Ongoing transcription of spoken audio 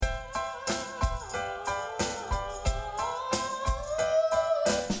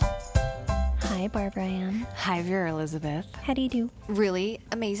Hi, Barbara Ann. Hi, Vera Elizabeth. How do you do? Really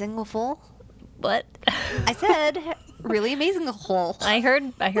amazing full. What? I said really amazing full. I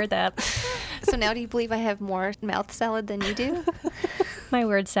heard that. So now do you believe I have more mouth salad than you do? My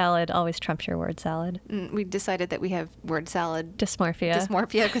word salad always trumps your word salad. We decided that we have word salad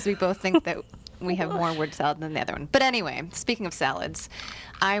Dysmorphia. because we both think that we have more word salad than the other one. But anyway, speaking of salads,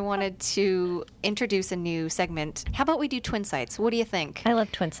 I wanted to introduce a new segment. How about we do Twin Sites? What do you think? I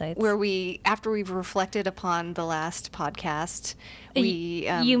love Twin Sites. Where we, after we've reflected upon the last podcast, we...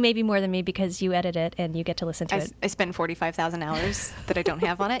 you maybe more than me because you edit it and you get to listen to it. I spend 45,000 hours that I don't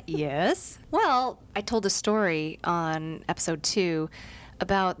have on it. Yes. Well, I told a story on episode 2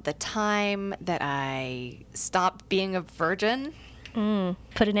 about the time that I stopped being a virgin.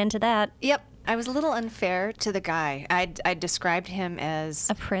 Put an end to that. Yep. I was a little unfair to the guy. I described him as...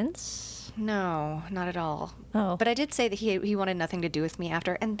 A prince? No, not at all. Oh. But I did say that he wanted nothing to do with me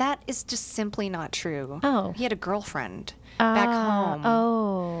after, and that is just simply not true. Oh. He had a girlfriend back home.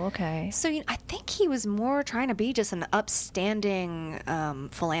 Oh, okay. So I think he was more trying to be just an upstanding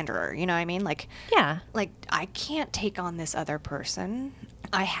philanderer. You know what I mean? Yeah. Like I can't take on this other person.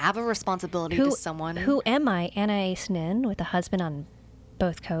 I have a responsibility to someone. Who am I? Anais Nin with a husband on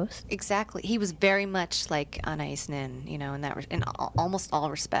both coasts. Exactly. He was very much like Anais Nin, in almost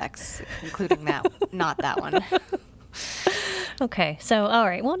all respects, including that, not that one. Okay. So, all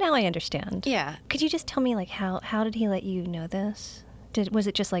right. Well, now I understand. Yeah. Could you just tell me, how did he let you know this? Was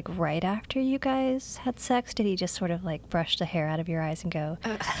it just right after you guys had sex? Did he just sort of brush the hair out of your eyes and go,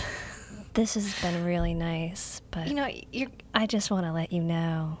 this has been really nice, but I just want to let you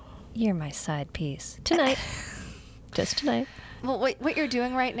know you're my side piece tonight. Just tonight. Well, what you're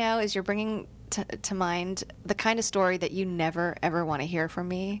doing right now is you're bringing to mind the kind of story that you never, ever want to hear from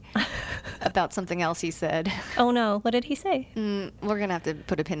me about something else he said. Oh, no. What did he say? We're going to have to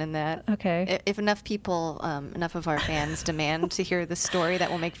put a pin in that. Okay. If enough people, enough of our fans demand to hear the story,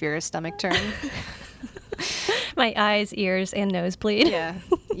 that will make Vera's stomach turn. My eyes, ears, and nose bleed. Yeah.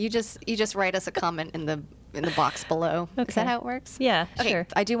 You just write us a comment in the box below. Okay. Is that how it works? Yeah, okay, sure.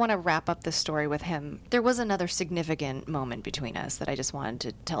 I do want to wrap up this story with him. There was another significant moment between us that I just wanted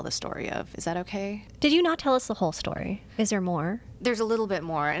to tell the story of. Is that okay? Did you not tell us the whole story? Is there more? There's a little bit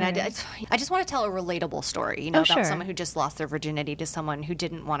more, and I just want to tell a relatable story, about sure. someone who just lost their virginity to someone who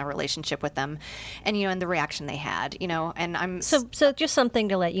didn't want a relationship with them, and and the reaction they had, and I'm so just something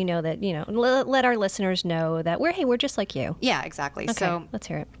to let you know that let our listeners know that we're just like you. Yeah, exactly. Okay, so let's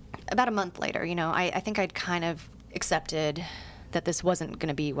hear it. About a month later, I think I'd kind of accepted that this wasn't going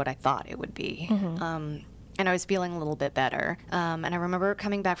to be what I thought it would be. Mm-hmm. And I was feeling a little bit better. And I remember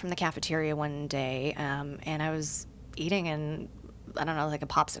coming back from the cafeteria one day, and I was eating a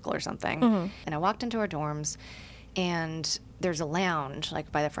popsicle or something. Mm-hmm. And I walked into our dorms, and there's a lounge,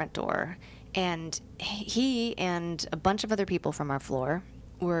 by the front door. And he and a bunch of other people from our floor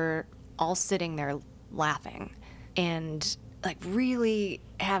were all sitting there laughing and, really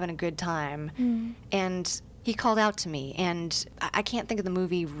having a good time. Mm. And he called out to me, and I can't think of the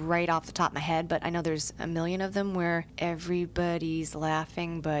movie right off the top of my head, but I know there's a million of them where everybody's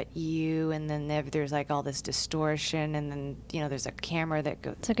laughing but you, and then there's all this distortion, and then there's a camera that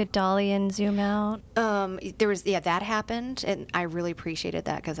goes. It's like a dolly and zoom out. That happened, and I really appreciated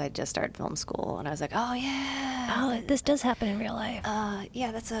that because I just started film school, and I was like, oh yeah, Oh, this does happen in real life.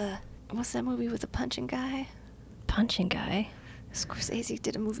 yeah, what's that movie with the punching guy? Punching guy. Scorsese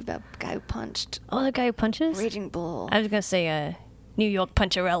did a movie about a guy who punched. Oh, the guy who punches? Raging Bull. I was going to say New York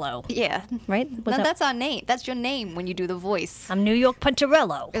Puncharello. Yeah. Right? That's our name. That's your name when you do the voice. I'm New York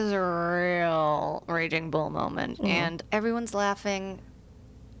Puncharello. It was a real Raging Bull moment. Mm. And everyone's laughing.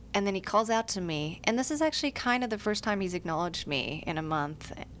 And then he calls out to me. And this is actually kind of the first time he's acknowledged me in a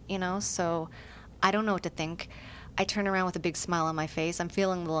month, so I don't know what to think. I turn around with a big smile on my face. I'm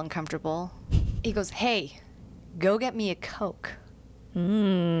feeling a little uncomfortable. He goes, hey, go get me a Coke.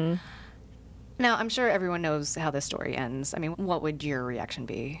 Mm. Now, I'm sure everyone knows how this story ends. I mean, what would your reaction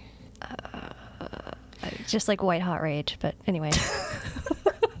be? Just like white hot rage, but anyway.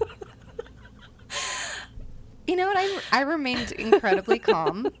 You know what? I remained incredibly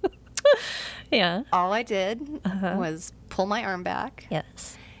calm. Yeah. All I did was pull my arm back.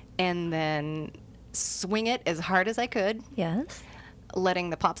 Yes. And then swing it as hard as I could. Yes. Letting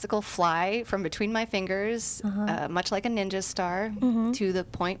the popsicle fly from between my fingers, much like a ninja star, to the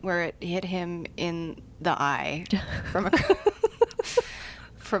point where it hit him in the eye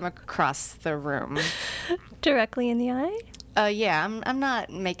from across the room. Directly in the eye? Yeah, I'm not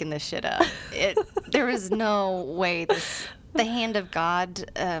making this shit up. There was no way the hand of God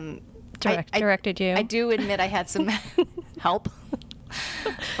directed you. I do admit I had some help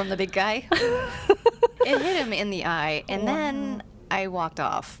from the big guy. It hit him in the eye, and then I walked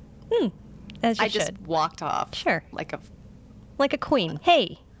off. As you I should. just walked off. Sure. Like Like a queen.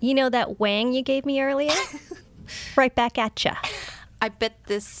 Hey, you know that wang you gave me earlier? Right back at ya. I bet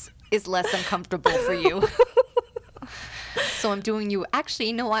this is less uncomfortable for you. So I'm doing you. Actually,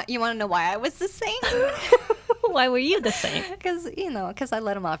 you know what? You want to know why I was the same? Why were you the same? Because I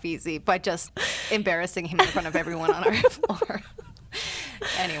let him off easy by just embarrassing him in front of everyone on our floor.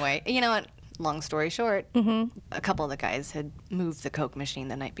 Anyway, you know what? Long story short, a couple of the guys had moved the Coke machine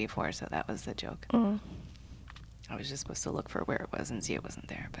the night before, so that was the joke. I was just supposed to look for where it was and see it wasn't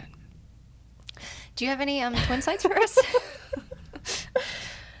there. But do you have any twin sites for us?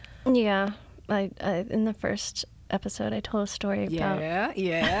 Yeah. I in the first episode, I told a story about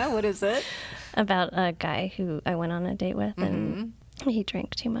What is it? about a guy who I went on a date with, and he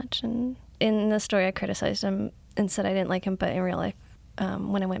drank too much. And in the story, I criticized him and said I didn't like him, but in real life,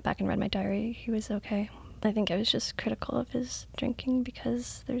 when I went back and read my diary, he was okay. I think I was just critical of his drinking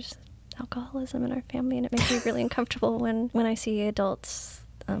because there's alcoholism in our family, and it makes me really uncomfortable when I see adults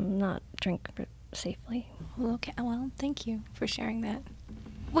not drink safely. Okay, well, thank you for sharing that.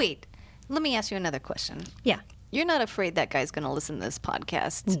 Wait, let me ask you another question. Yeah. You're not afraid that guy's going to listen to this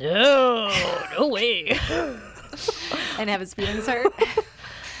podcast No way. and have his feelings hurt?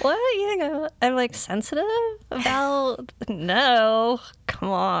 What? You think I'm like sensitive about? No. Come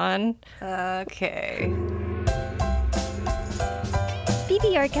on. Okay.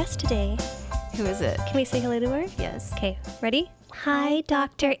 Phoebe, our guest today. Who is it? Can we say hello to her? Yes. Okay, ready? Hi,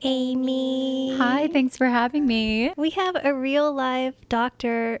 Dr. Amy. Hi, thanks for having me. We have a real live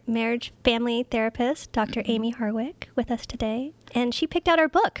doctor, marriage family therapist, Dr. Amy Harwick, with us today. And she picked out our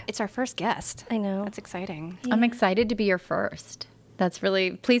book. It's our first guest. I know. That's exciting. I'm excited to be your first. That's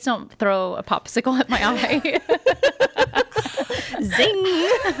really, please don't throw a popsicle at my eye. Zing!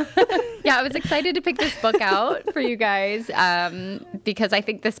 Yeah, I was excited to pick this book out for you guys because I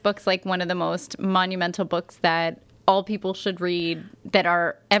think this book's like one of the most monumental books that all people should read that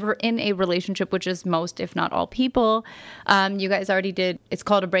are ever in a relationship, which is most, if not all people. You guys already did. It's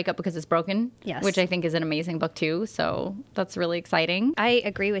called A Breakup Because It's Broken, Yes. which I think is an amazing book too. So that's really exciting. I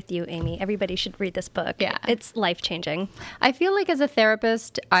agree with you, Amy. Everybody should read this book. Yeah. It's life-changing. I feel like as a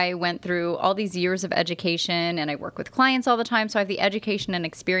therapist, I went through all these years of education and I work with clients all the time. So I have the education and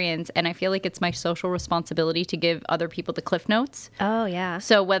experience. And I feel like it's my social responsibility to give other people the cliff notes. Oh, yeah.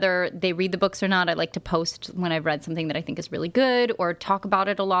 So whether they read the books or not, I like to post when I've read something that I think is really good or talk about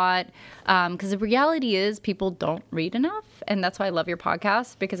it a lot. Because the reality is people don't read enough. And that's why I love your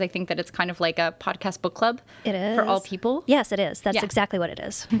podcast, because I think that it's kind of like a podcast book club It is. for all people. Yes, it is. That's Yeah. exactly what it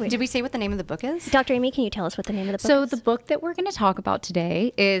is. Did we say what the name of the book is? Dr. Amy, can you tell us what the name of the book So is? the book that we're going to talk about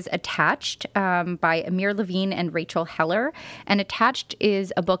today is Attached by Amir Levine and Rachel Heller. And Attached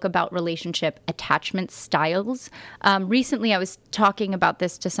is a book about relationship attachment styles. Recently, I was talking about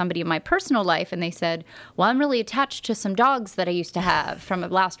this to somebody in my personal life, and they said, well, I'm really attached to some dogs that I used to have from a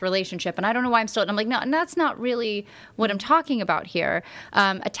last relationship, and I don't know why I'm still... And I'm like, no, and that's not really what I'm talking about here.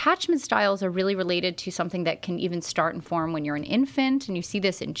 Attachment styles are really related to something that can even start and form when you're an infant, and you see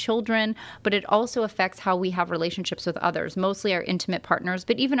this in children, but it also affects how we have relationships with others, mostly our intimate partners,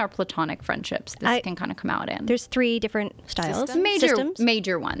 but even our platonic friendships. This can kind of come out in. There's 3 different styles. Systems?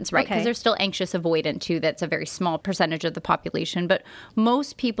 Major ones, right? Because Okay. there's still anxious avoidant too. That's a very small percentage of the population, but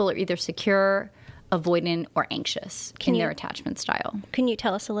most people are either secure, avoidant, or anxious in their attachment style. Can you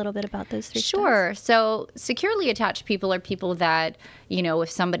tell us a little bit about those 3 styles? Sure. So securely attached people are people that, you know, if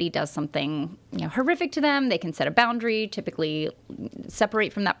somebody does something, you know, horrific to them, they can set a boundary, typically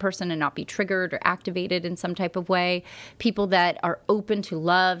separate from that person and not be triggered or activated in some type of way. People that are open to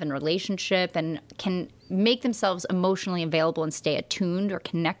love and relationship and can make themselves emotionally available and stay attuned or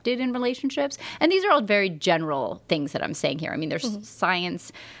connected in relationships. And these are all very general things that I'm saying here. I mean, there's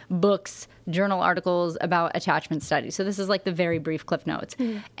science, books, journal articles about attachment studies. So this is like the very brief cliff notes.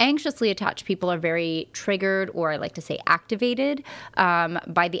 Anxiously attached people are very triggered, or I like to say activated,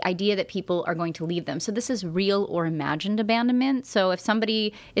 by the idea that people are going to leave them. So this is real or imagined abandonment. So if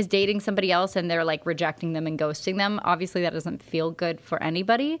somebody is dating somebody else and they're like rejecting them and ghosting them, obviously that doesn't feel good for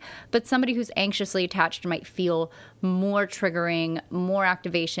anybody. But somebody who's anxiously attached might feel more triggering, more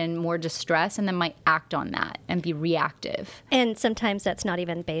activation, more distress, and then might act on that and be reactive. And sometimes that's not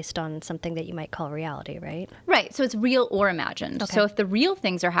even based on something that you might call reality, right? Right. So it's real or imagined. Okay. So if the real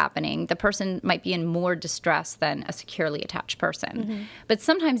things are happening, the person might be in more distress than a securely attached person. But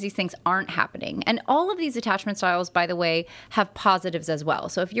sometimes these things aren't happening. And all of these attachment styles, by the way, have positives as well.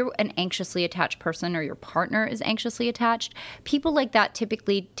 So if you're an anxiously attached person or your partner is anxiously attached, people like that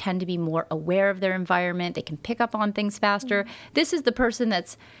typically tend to be more aware of their environment. They can pick up on things faster. This is the person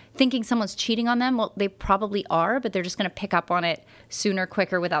that's thinking someone's cheating on them. Well, they probably are, but they're just going to pick up on it sooner,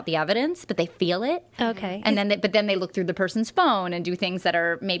 quicker, without the evidence, but they feel it. Okay. And then they look through the person's phone and do things that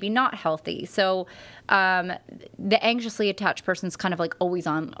are maybe not healthy. So the anxiously attached person's kind of like always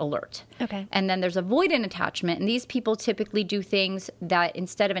on alert. Okay. And then there's avoidant attachment. And these people typically do things that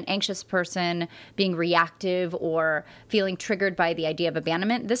instead of an anxious person being reactive or feeling triggered by the idea of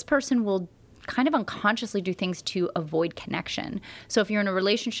abandonment, this person will kind of unconsciously do things to avoid connection. So if you're in a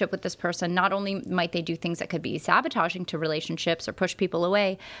relationship with this person, not only might they do things that could be sabotaging to relationships or push people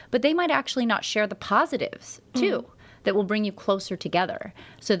away, but they might actually not share the positives too. That will bring you closer together.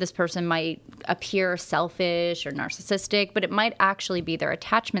 So this person might appear selfish or narcissistic, but it might actually be their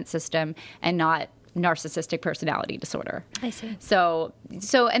attachment system and not narcissistic personality disorder. I see. So,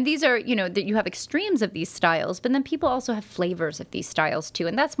 and these are, that you have extremes of these styles, but then people also have flavors of these styles too.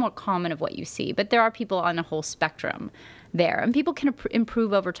 And that's more common of what you see. But there are people on a whole spectrum there. And people can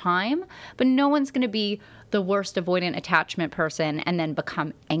improve over time, but no one's going to be the worst avoidant attachment person and then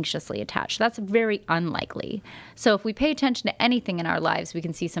become anxiously attached. That's very unlikely. So if we pay attention to anything in our lives, we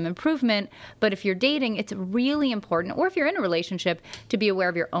can see some improvement. But if you're dating, it's really important, or if you're in a relationship, to be aware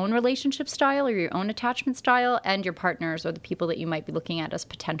of your own relationship style or your own attachment style and your partners or the people that you might be looking at as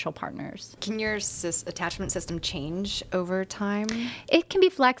potential partners. Can your attachment system change over time? It can be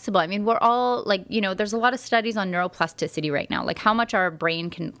flexible. I mean, we're all there's a lot of studies on neuroplasticity right now, like how much our brain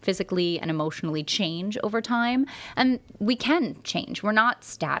can physically and emotionally change over time. And we can change. We're not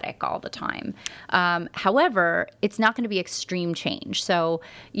static all the time. However, it's not going to be extreme change. So,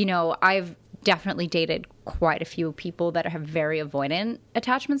 I've definitely dated quite a few people that have very avoidant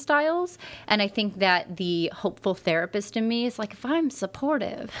attachment styles. And I think that the hopeful therapist in me is like, if I'm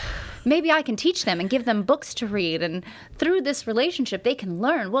supportive, maybe I can teach them and give them books to read. And through this relationship, they can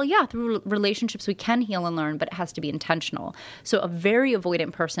learn. Well, yeah, through relationships, we can heal and learn, but it has to be intentional. So a very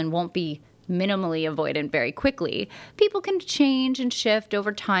avoidant person won't be minimally avoidant very quickly. People can change and shift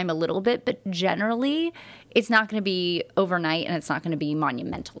over time a little bit, but generally it's not going to be overnight and it's not going to be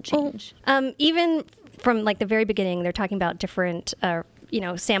monumental change. Even from the very beginning, they're talking about different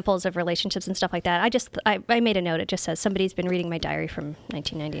samples of relationships and stuff like that. I made a note. It just says somebody's been reading my diary from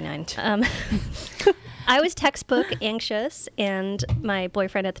 1999. I was textbook anxious, and my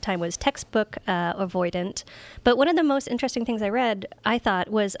boyfriend at the time was textbook avoidant. But one of the most interesting things I read, I thought,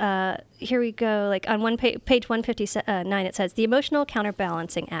 was here we go. On page 159, it says the Emotional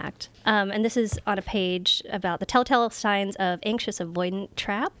Counterbalancing Act, and this is on a page about the telltale signs of anxious avoidant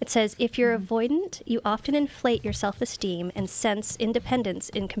trap. It says if you're avoidant, you often inflate your self-esteem and sense independence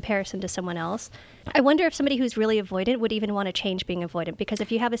in comparison to someone else. I wonder if somebody who's really avoidant would even want to change being avoidant, because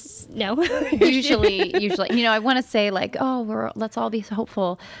if you have no. usually, I want to say let's all be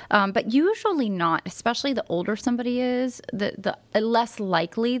hopeful, but usually not. Especially the older somebody is, the less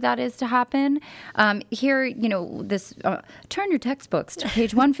likely that is to happen. Here, this turn your textbooks to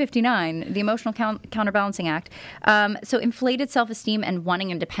page 159, the Emotional Counterbalancing Act. So inflated self-esteem and wanting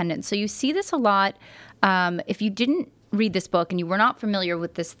independence. So you see this a lot. If you didn't read this book and you were not familiar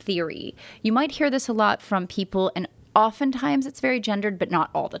with this theory, you might hear this a lot from people, and oftentimes it's very gendered, but not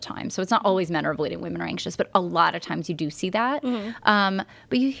all the time. So it's not always men are avoidant, women are anxious, but a lot of times you do see that. Mm-hmm.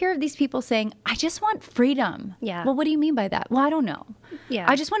 But you hear these people saying, I just want freedom. Yeah. Well, what do you mean by that? Well, I don't know. Yeah.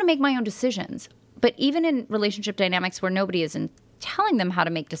 I just want to make my own decisions. But even in relationship dynamics where nobody is telling them how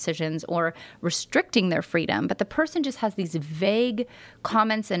to make decisions or restricting their freedom, but the person just has these vague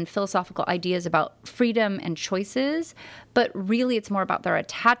comments and philosophical ideas about freedom and choices, but really it's more about their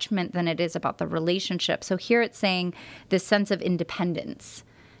attachment than it is about the relationship. So here it's saying this sense of independence.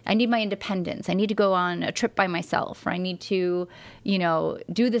 I need my independence. I need to go on a trip by myself, or I need to,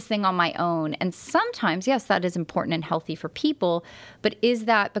 do this thing on my own. And sometimes, yes, that is important and healthy for people, but is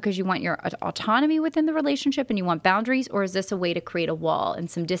that because you want your autonomy within the relationship and you want boundaries, or is this a way to create a wall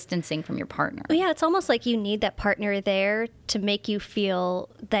and some distancing from your partner? Well, yeah, it's almost like you need that partner there to make you feel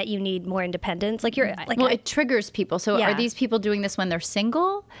that you need more independence. It triggers people. So Are these people doing this when they're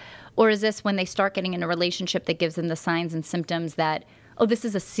single? Or is this when they start getting in a relationship that gives them the signs and symptoms that, oh, this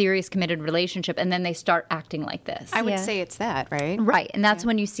is a serious committed relationship, and then they start acting like this. I would say it's that, right? Right. And that's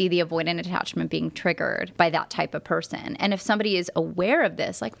when you see the avoidant attachment being triggered by that type of person. And if somebody is aware of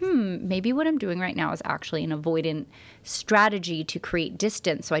this, like, maybe what I'm doing right now is actually an avoidant strategy to create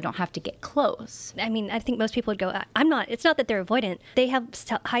distance so I don't have to get close. I mean, I think most people would go, I'm not, it's not that they're avoidant. They have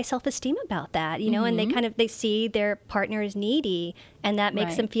high self-esteem about that, you know, and they see their partner as needy, and that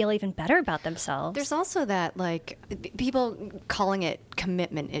makes them feel even better about themselves. There's also that, like, people calling it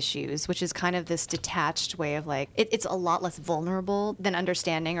commitment issues, which is kind of this detached way of, like, it's a lot less vulnerable than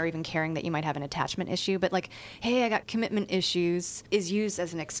understanding or even caring that you might have an attachment issue. But, like, hey, I got commitment issues is used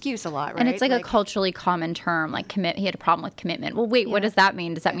as an excuse a lot, right? And it's like a culturally common term, like he had a problem with commitment. Well, wait, what does that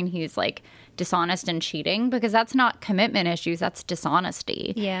mean? Does that mean he's like dishonest and cheating? Because that's not commitment issues, that's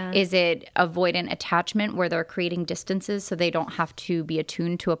dishonesty. Yeah. Is it avoidant attachment where they're creating distances so they don't have to be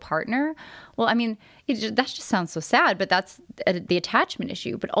attuned to a partner? Well, I mean, that just sounds so sad, but that's the attachment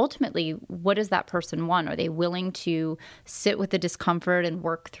issue. But ultimately, what does that person want? Are they willing to sit with the discomfort and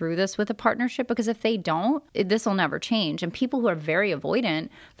work through this with a partnership? Because if they don't, this will never change. And people who are very avoidant,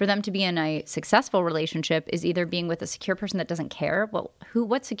 for them to be in a successful relationship is either being with a secure person that doesn't care. Well,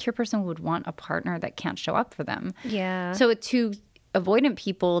 what secure person would want a partner that can't show up for them? Yeah. So it's two avoidant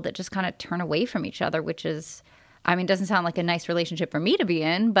people that just kind of turn away from each other, which is, I mean, it doesn't sound like a nice relationship for me to be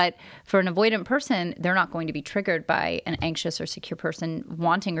in, but for an avoidant person, they're not going to be triggered by an anxious or secure person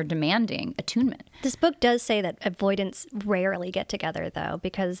wanting or demanding attunement. This book does say that avoidants rarely get together, though,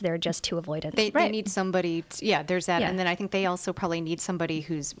 because they're just too avoidant. They need somebody. There's that. Yeah. And then I think they also probably need somebody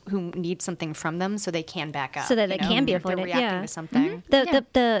who needs something from them so they can back up. So that they can be if they're avoidant, reacting to something.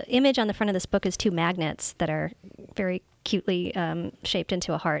 The image on the front of this book is two magnets that are very cutely shaped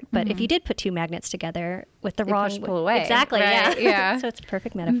into a heart. But if you did put two magnets together with the wrong... pull away. Exactly, Right, yeah. So it's a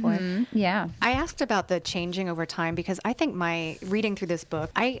perfect metaphor. Yeah. I asked about the changing over time because I think my reading through this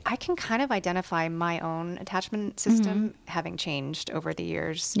book, I can kind of identify my own attachment system having changed over the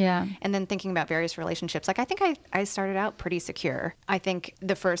years. Yeah. And then thinking about various relationships. Like, I think I started out pretty secure. I think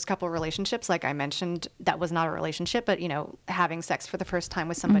the first couple relationships, like I mentioned, that was not a relationship, but, you know, having sex for the first time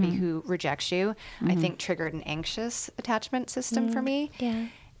with somebody who rejects you, I think triggered an anxious attachment system for me. Yeah.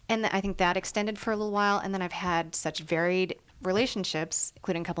 And I think that extended for a little while. And then I've had such varied relationships,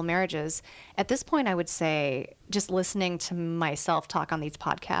 including a couple marriages. At this point, I would say, just listening to myself talk on these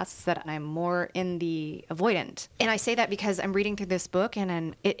podcasts, that I'm more in the avoidant. And I say that because I'm reading through this book,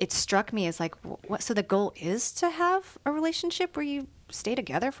 and it struck me as like, what? So the goal is to have a relationship where you stay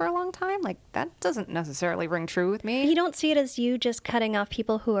together for a long time? Like, that doesn't necessarily ring true with me. You don't see it as you just cutting off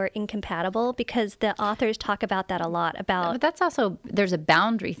people who are incompatible, because the authors talk about that a lot, about... But that's also, there's a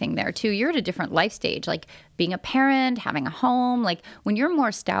boundary thing there too. You're at a different life stage, like being a parent, having a home. Like, when you're more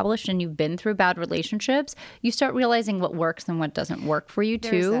established and you've been through bad relationships, you start realizing what works and what doesn't work for you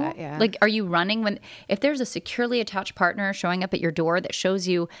too. There's that, yeah. Like, are you running if there's a securely attached partner showing up at your door that shows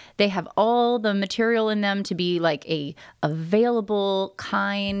you they have all the material in them to be like a available,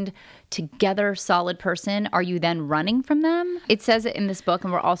 kind, together, solid person, are you then running from them? It says it in this book,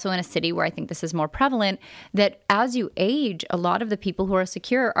 and we're also in a city where I think this is more prevalent, that as you age, a lot of the people who are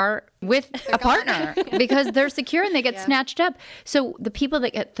secure are with a partner because they're secure and they get snatched up. So the people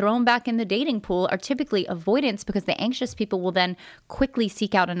that get thrown back in the dating pool are typically avoidants, because the anxious people will then quickly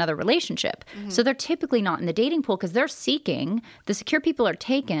seek out another relationship. So they're typically not in the dating pool because they're seeking. The secure people are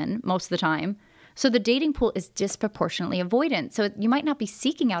taken most of the time. So the dating pool is disproportionately avoidant. So you might not be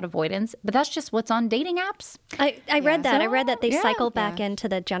seeking out avoidance, but that's just what's on dating apps. I read that. I read that they Yeah. cycle back into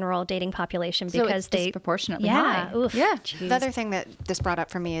the general dating population So because it's they... disproportionately Yeah. high. Oof. Yeah. Jeez. The other thing that this brought up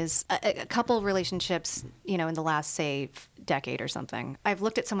for me is a couple relationships, you know, in the last, say, decade or something. I've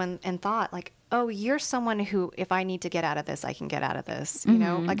looked at someone and thought, like, oh, you're someone who, if I need to get out of this, I can get out of this. You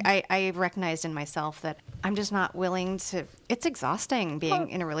know, like I recognized in myself that I'm just not willing to. It's exhausting being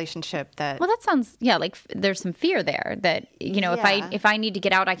in a relationship that. Well, that sounds, like there's some fear there that, Yeah. if I need to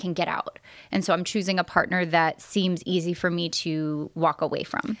get out, I can get out. And so I'm choosing a partner that seems easy for me to walk away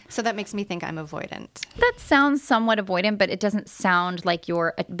from. So that makes me think I'm avoidant. That sounds somewhat avoidant, but it doesn't sound like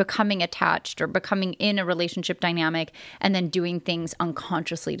you're becoming attached or becoming in a relationship dynamic and then doing things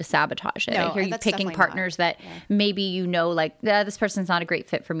unconsciously to sabotage it. No, I hear you that's picking definitely partners that maybe like, this person's not a great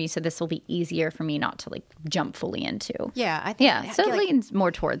fit for me, so this will be easier for me not to like jump fully into. Yeah, I think. Yeah, so it leans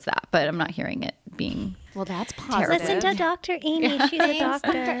more towards that, but I'm not hearing it being Well, that's positive. Listen to Dr. Amy. She's a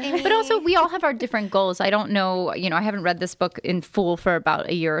doctor. But also, we all have our different goals. I don't know, I haven't read this book in full for about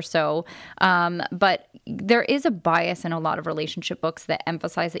a year or so. But there is a bias in a lot of relationship books that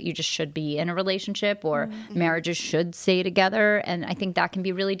emphasize that you just should be in a relationship or marriages should stay together. And I think that can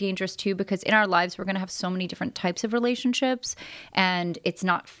be really dangerous too, because in our lives, we're going to have so many different types of relationships. And it's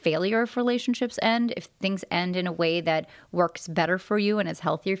not failure if relationships end. If things end in a way that works better for you and is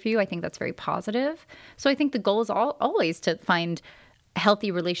healthier for you, I think that's very positive. So I think the goal is always to find a healthy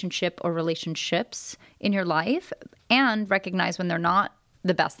relationship or relationships in your life and recognize when they're not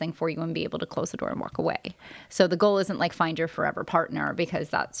the best thing for you and be able to close the door and walk away. So the goal isn't like find your forever partner, because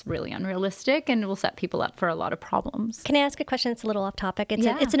that's really unrealistic and will set people up for a lot of problems. Can I ask a question that's a little off topic?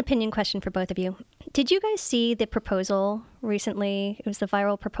 It's an opinion question for both of you. Did you guys see the proposal recently? It was the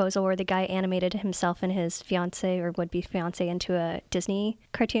viral proposal where the guy animated himself and his fiance or would-be fiance into a Disney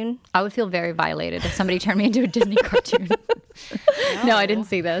cartoon. I would feel very violated if somebody turned me into a Disney cartoon. No, I didn't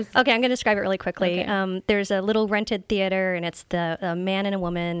see this. Okay, I'm going to describe it really quickly. Okay. There's a little rented theater, and it's a man and a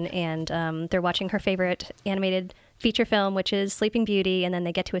woman, and they're watching her favorite animated feature film, which is Sleeping Beauty, and then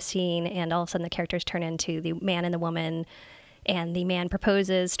they get to a scene, and all of a sudden the characters turn into the man and the woman, and the man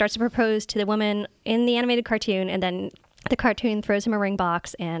starts to propose to the woman in the animated cartoon, and then the cartoon throws him a ring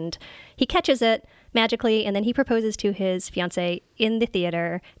box, and he catches it magically, and then he proposes to his fiance in the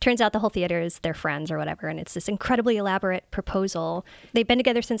theater. Turns out the whole theater is their friends or whatever, and it's this incredibly elaborate proposal. They've been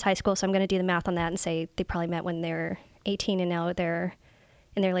together since high school, so I'm going to do the math on that and say they probably met when they were 18 and now they're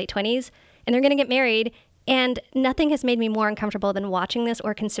in their late 20s, and they're going to get married. And nothing has made me more uncomfortable than watching this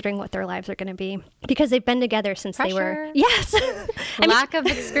or considering what their lives are going to be, because they've been together since they were. Yes. Lack of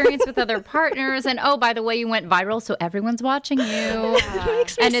experience with other partners. And oh, by the way, you went viral, so everyone's watching you.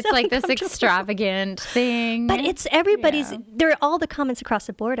 And it's so like this extravagant thing. But it's everybody's, all the comments across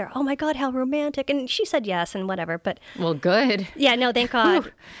the board are, oh my God, how romantic. And she said yes and whatever. But well, good. Yeah, no, thank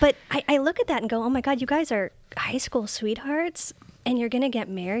God. But I look at that and go, oh my God, you guys are high school sweethearts. And you're going to get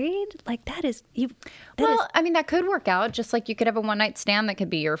married? Like, that is... I mean, that could work out. Just like you could have a one-night stand that could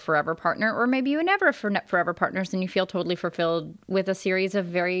be your forever partner. Or maybe you never forever partners and you feel totally fulfilled with a series of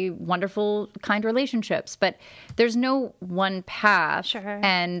very wonderful, kind relationships. But there's no one path. Sure.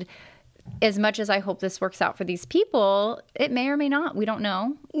 And as much as I hope this works out for these people, it may or may not. We don't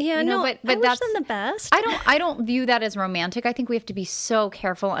know. Yeah, but I wish them the best. I don't view that as romantic. I think we have to be so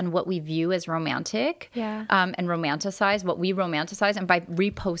careful on what we view as romantic. Yeah. And romanticize what we romanticize. And by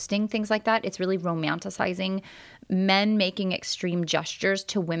reposting things like that, it's really romanticizing men making extreme gestures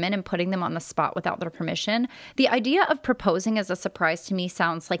to women and putting them on the spot without their permission. The idea of proposing as a surprise to me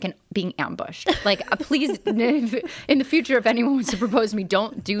sounds like being ambushed. Like, please, in the future, if anyone wants to propose to me,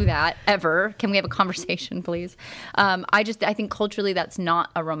 don't do that ever. Can we have a conversation, please? I think culturally that's not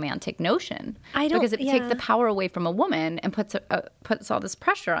a romantic notion. Because it takes the power away from a woman and puts all this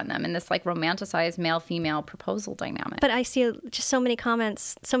pressure on them in this like romanticized male-female proposal dynamic. But I see just so many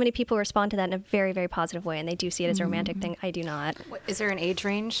comments, so many people respond to that in a very, very positive way, and they do see it as a romantic thing. I do not. Is there an age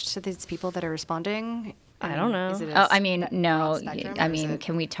range to these people that are responding? I don't know. No.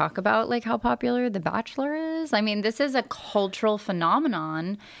 Can we talk about like how popular The Bachelor is? I mean, this is a cultural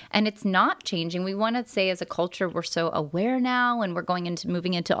phenomenon, and it's not changing. We want to say as a culture we're so aware now, and we're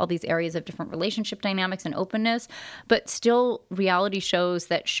moving into all these areas of different relationship dynamics and openness, but still reality shows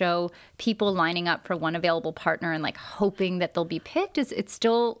that show people lining up for one available partner and like hoping that they'll be picked it's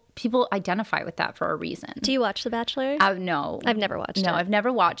still. People identify with that for a reason. Do you watch The Bachelor? No. I've never watched it. No, I've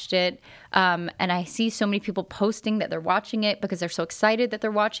never watched it. And I see so many people posting that they're watching it because they're so excited that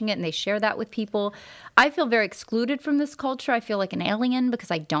they're watching it and they share that with people. I feel very excluded from this culture. I feel like an alien because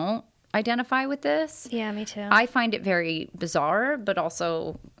I don't identify with this. Yeah, me too. I find it very bizarre, but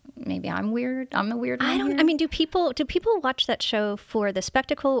also... maybe I'm weird. I'm a weird one. Do people watch that show for the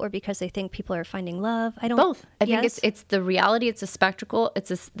spectacle or because they think people are finding love? Both. I think it's the reality. It's a spectacle.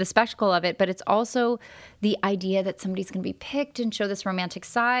 It's the spectacle of it, but it's also the idea that somebody's going to be picked and show this romantic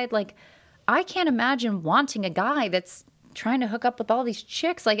side. Like, I can't imagine wanting a guy that's trying to hook up with all these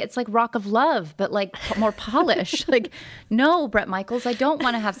chicks. Like, it's like Rock of Love, but like more polished. Like, no, Bret Michaels, I don't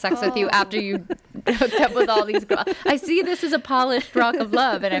want to have sex with you after you hooked up with all these girls. I see this as a polished Rock of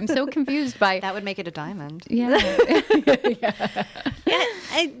Love, and I'm so confused by... That would make it a diamond. Yeah.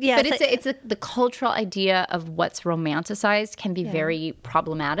 Yeah. But it's the cultural idea of what's romanticized can be very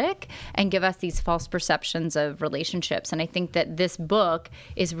problematic and give us these false perceptions of relationships. And I think that this book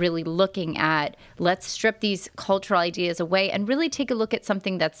is really looking at, let's strip these cultural ideas away and really take a look at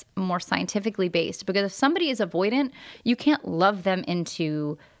something that's more scientifically based. Because if somebody is avoidant, you can't love them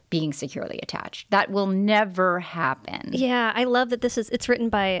into being securely attached. That will never happen. Yeah, I love that it's written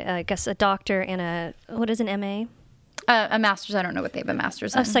by, I guess, a doctor and what is an MA? A master's. I don't know what they have a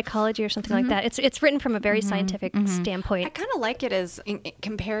master's in. Of psychology or something like that. It's written from a very scientific standpoint. I kind of like it as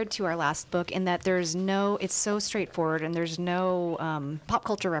compared to our last book in that it's so straightforward and there's no pop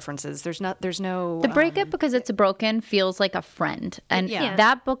culture references. There's no. The breakup, because it's broken, feels like a friend. And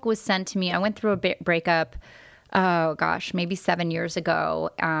that book was sent to me. I went through a breakup, oh gosh, maybe 7 years ago,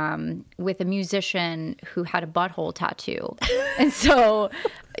 with a musician who had a butthole tattoo. And so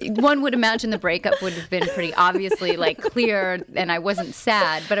one would imagine the breakup would have been pretty obviously like clear, and I wasn't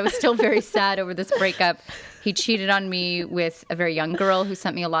sad, but I was still very sad over this breakup. He cheated on me with a very young girl who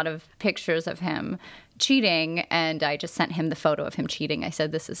sent me a lot of pictures of him cheating, and I just sent him the photo of him cheating. I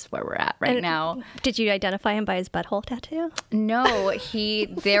said, this is where we're at now. Did you identify him by his butthole tattoo? No,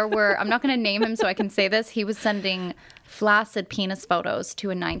 I'm not going to name him so I can say this. He was sending flaccid penis photos to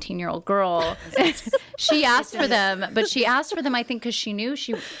a 19-year-old girl. She asked for them, but she asked for them, I think, because she knew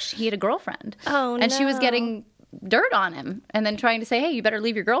he had a girlfriend. Oh, no. And she was getting dirt on him and then trying to say, hey, you better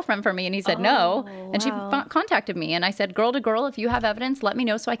leave your girlfriend for me. And he said no. And she contacted me. And I said, girl to girl, if you have evidence, let me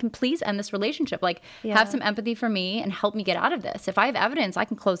know so I can please end this relationship. Like, have some empathy for me and help me get out of this. If I have evidence, I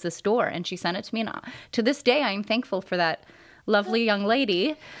can close this door. And she sent it to me. And to this day, I am thankful for that lovely young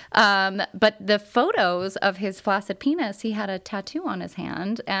lady. But the photos of his flaccid penis, he had a tattoo on his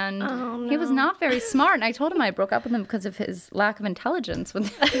hand, and he was not very smart. And I told him I broke up with him because of his lack of intelligence.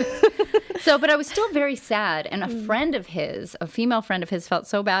 But I was still very sad. And a friend of his, a female friend of his, felt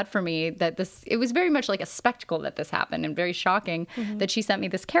so bad for me that it was very much like a spectacle that this happened, and very shocking that she sent me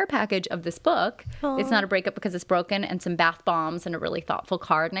this care package of this book. It's Not a Breakup Because It's Broken, and some bath bombs and a really thoughtful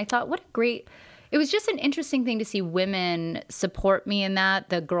card. And I thought, what a great... It was just an interesting thing to see women support me in that.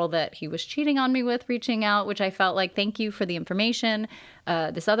 The girl that he was cheating on me with reaching out, which I felt like, thank you for the information.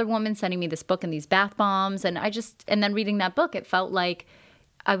 This other woman sending me this book and these bath bombs. And then reading that book, it felt like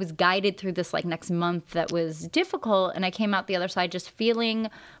I was guided through this like next month that was difficult. And I came out the other side just feeling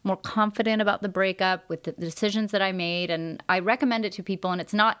more confident about the breakup with the decisions that I made. And I recommend it to people. And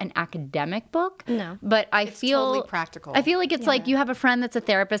it's not an academic book. No. But it's totally practical. I feel like it's like you have a friend that's a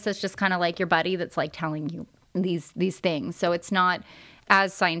therapist that's just kind of like your buddy that's like telling you these things. So it's not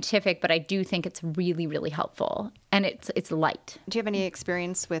as scientific, but I do think it's really, really helpful. And it's light. Do you have any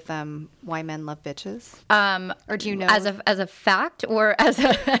experience with Why Men Love Bitches? Or do you know as a fact or as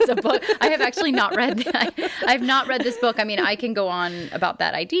a book? I have actually not read that. I have not read this book. I mean, I can go on about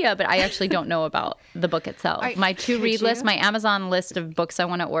that idea, but I actually don't know about the book itself. My to-read list, my Amazon list of books I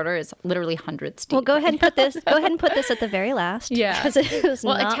want to order is literally hundreds. Well, go ahead and put this at the very last. Yeah. Because it was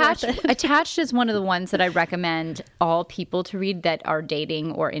not worth it. Attached is one of the ones that I recommend all people to read that are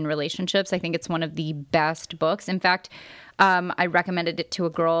dating or in relationships. I think it's one of the best books. In fact, I recommended it to a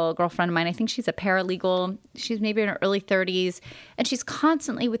girlfriend of mine. I think she's a paralegal. She's maybe in her early 30s. And she's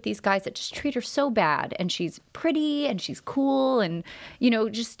constantly with these guys that just treat her so bad. And she's pretty and she's cool. And,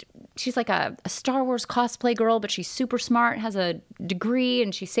 she's like a Star Wars cosplay girl, but she's super smart, has a degree,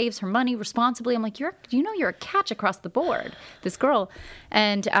 and she saves her money responsibly. I'm like, you're a catch across the board, this girl.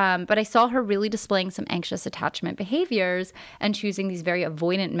 And but I saw her really displaying some anxious attachment behaviors and choosing these very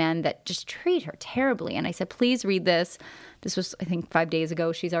avoidant men that just treat her terribly. And I said, please read this. This was, I think, 5 days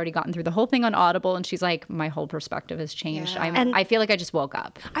ago. She's already gotten through the whole thing on Audible, and she's like, my whole perspective has changed. Yeah. I feel like I just woke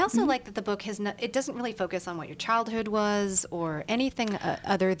up. I also like that the book it doesn't really focus on what your childhood was or anything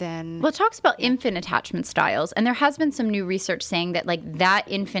other than... Well, it talks about infant attachment styles, and there has been some new research saying that like that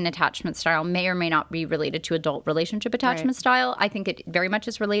infant attachment style may or may not be related to adult relationship attachment style. I think it very much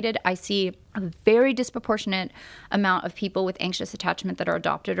is related. I see a very disproportionate amount of people with anxious attachment that are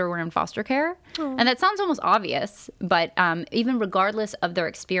adopted or were in foster care. And that sounds almost obvious, but even regardless of their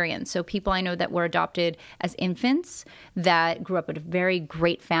experience. So people I know that were adopted as infants that grew up in a very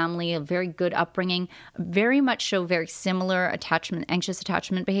great family, a very good upbringing, very much show very similar anxious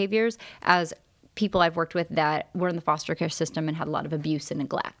attachment behaviors as people I've worked with that were in the foster care system and had a lot of abuse and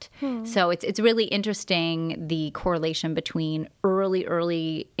neglect. So it's really interesting, the correlation between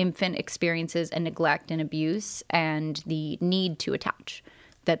early infant experiences and neglect and abuse and the need to attach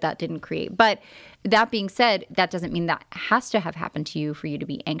that didn't create. But that being said, that doesn't mean that has to have happened to you for you to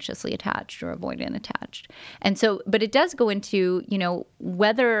be anxiously attached or avoidant attached. And so, but it does go into,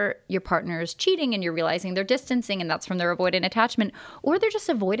 whether your partner is cheating and you're realizing they're distancing and that's from their avoidant attachment, or they're just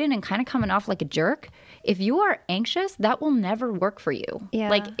avoidant and kind of coming off like a jerk. If you are anxious, that will never work for you. Yeah.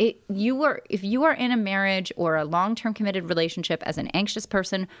 Like if you are in a marriage or a long-term committed relationship as an anxious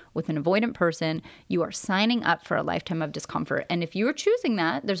person with an avoidant person, you are signing up for a lifetime of discomfort. And if you are choosing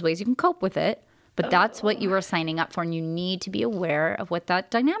that, there's ways you can cope with it. But that's what you are signing up for, and you need to be aware of what that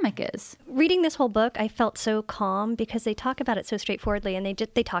dynamic is. Reading this whole book, I felt so calm because they talk about it so straightforwardly, and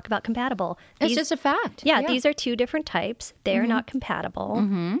they talk about compatible. It's just a fact. Yeah, these are two different types. They are not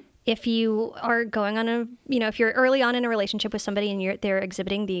compatible. If you are going on if you're early on in a relationship with somebody and they're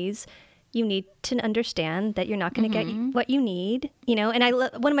exhibiting these, you need to understand that you're not going to get what you need, And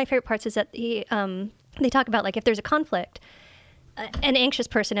one of my favorite parts is that they talk about, like, if there's a conflict, an anxious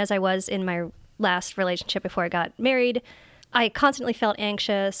person, as I was in my last relationship before I got married, I constantly felt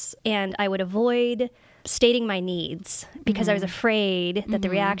anxious, and I would avoid stating my needs because I was afraid that the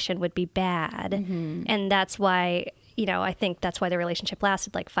reaction would be bad. And that's why, I think that's why the relationship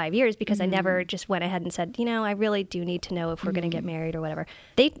lasted like 5 years, because I never just went ahead and said, I really do need to know if we're going to get married or whatever.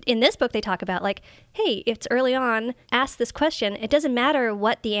 In this book, they talk about, like, hey, if it's early on, ask this question. It doesn't matter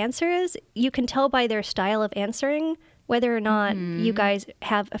what the answer is. You can tell by their style of answering whether or not you guys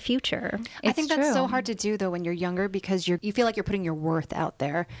have a future. I think that's so hard to do, though, when you're younger, because you feel like you're putting your worth out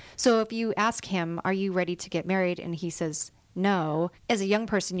there. So if you ask him, are you ready to get married? And he says no, as a young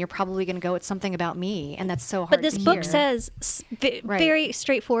person, you're probably going to go, it's something about me. And that's so hard to hear. But this book says very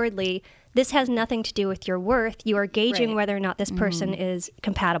straightforwardly, this has nothing to do with your worth. You are gauging whether or not this person is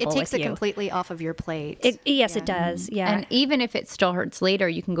compatible with you. It takes it completely off of your plate. It does, yeah. And even if it still hurts later,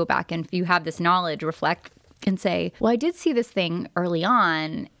 you can go back, and if you have this knowledge, reflect and say, well, I did see this thing early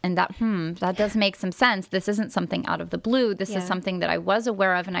on, and that does make some sense. This isn't something out of the blue. This is something that I was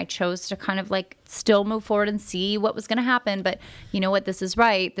aware of, and I chose to kind of like still move forward and see what was going to happen. But you know what? This is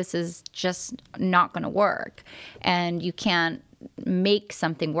right. This is just not going to work. And you can't make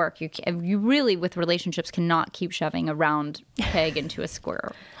something work. You really, with relationships, cannot keep shoving a round peg into a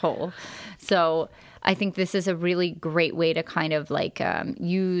square hole. So I think this is a really great way to kind of like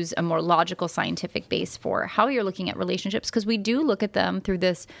use a more logical scientific base for how you're looking at relationships, because we do look at them through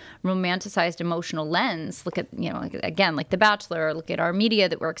this romanticized emotional lens. Look at, again, like The Bachelor, look at our media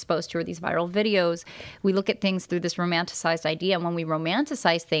that we're exposed to, or these viral videos. We look at things through this romanticized idea. And when we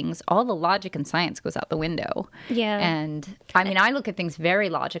romanticize things, all the logic and science goes out the window. Yeah. And I mean, I look at things very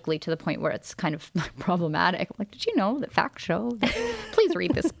logically to the point where it's kind of problematic. I'm like, did you know that facts show? Please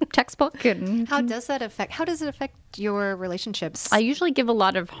read this textbook. And how does it affect your relationships? I usually give a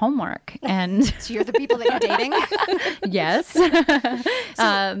lot of homework, and so you're the people that you're dating. Yes.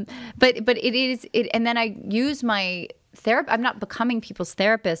 But it is, and then I use my therapist. I'm not becoming people's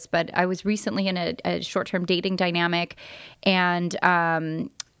therapist, but I was recently in a short-term dating dynamic, and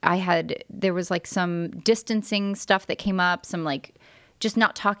there was like some distancing stuff that came up, some like just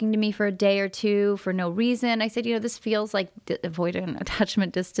not talking to me for a day or two for no reason. I said, this feels like avoidant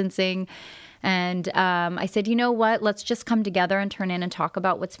attachment distancing. And I said, you know what, let's just come together and turn in and talk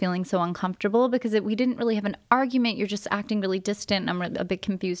about what's feeling so uncomfortable, because we didn't really have an argument. You're just acting really distant. I'm a bit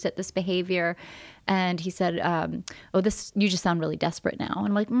confused at this behavior. And he said, you just sound really desperate now. And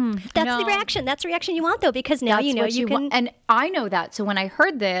I'm like, That's the reaction. That's the reaction you want, though, because now you can. And I know that. So when I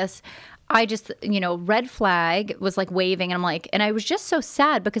heard this, I just, red flag was like waving. And I'm like, and I was just so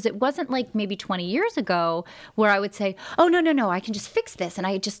sad, because it wasn't like maybe 20 years ago where I would say, oh, no, I can just fix this. And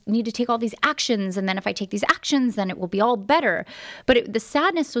I just need to take all these actions. And then if I take these actions, then it will be all better. But the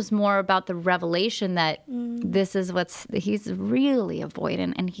sadness was more about the revelation that this is he's really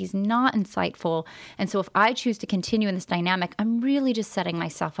avoidant and he's not insightful. And so if I choose to continue in this dynamic, I'm really just setting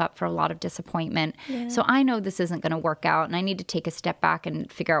myself up for a lot of disappointment. Yeah. So I know this isn't going to work out, and I need to take a step back and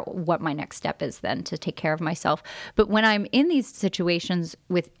figure out what my next step is then to take care of myself. But when I'm in these situations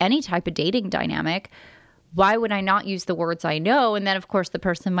with any type of dating dynamic, why would I not use the words I know? And then, of course, the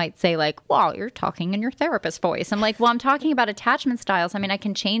person might say like, well, you're talking in your therapist voice. I'm like, well, I'm talking about attachment styles. I mean, I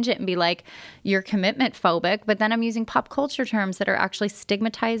can change it and be like, you're commitment phobic, but then I'm using pop culture terms that are actually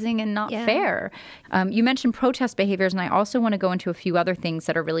stigmatizing and not fair. You mentioned protest behaviors, and I also want to go into a few other things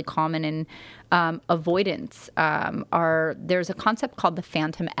that are really common in avoidance. There's a concept called the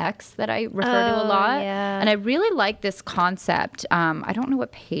Phantom X that I refer to a lot. Yeah. And I really like this concept. I don't know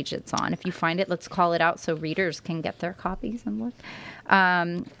what page it's on. If you find it, let's call it out so readers can get their copies and look.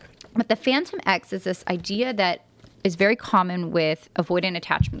 But the Phantom X is this idea that is very common with avoidant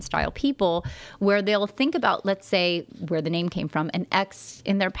attachment style people, where they'll think about, let's say, where the name came from, an ex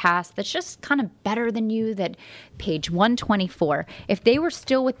in their past that's just kind of better than you, that page 124. If they were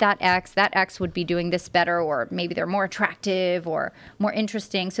still with that ex would be doing this better, or maybe they're more attractive or more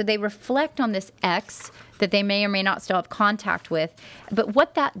interesting. So they reflect on this ex that they may or may not still have contact with. But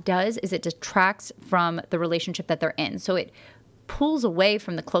what that does is it detracts from the relationship that they're in. So it pulls away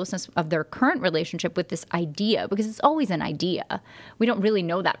from the closeness of their current relationship with this idea, because it's always an idea. We don't really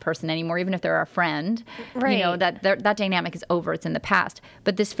know that person anymore, even if they're our friend. Right. You know, that dynamic is over. It's in the past.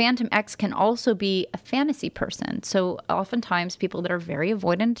 But this phantom ex can also be a fantasy person. So oftentimes people that are very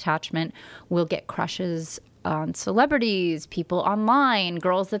avoidant attachment will get crushes on celebrities, people online,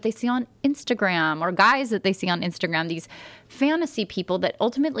 girls that they see on Instagram, or guys that they see on Instagram, these fantasy people that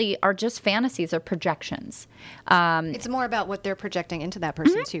ultimately are just fantasies or projections. It's more about what they're projecting into that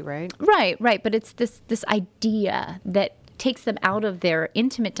person too, right? Right. But it's this idea that takes them out of their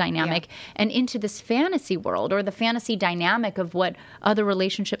intimate dynamic and into this fantasy world, or the fantasy dynamic of what other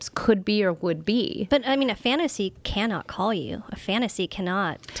relationships could be or would be. But I mean, a fantasy cannot call you. A fantasy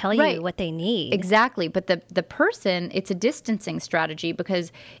cannot tell Right. you what they need. Exactly. But the person, it's a distancing strategy,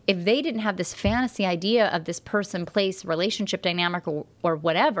 because if they didn't have this fantasy idea of this person, place, relationship dynamic, or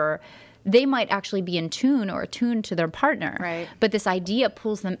whatever, they might actually be in tune or attuned to their partner. Right. But this idea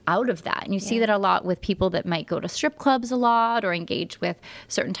pulls them out of that. And you see that a lot with people that might go to strip clubs a lot, or engage with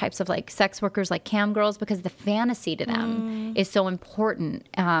certain types of like sex workers, like cam girls, because the fantasy to them is so important.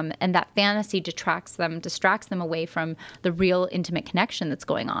 And that fantasy distracts them away from the real intimate connection that's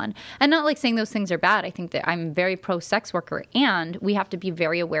going on. And not like saying those things are bad. I think that I'm very pro sex worker, and we have to be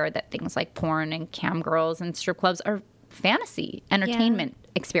very aware that things like porn and cam girls and strip clubs are fantasy entertainment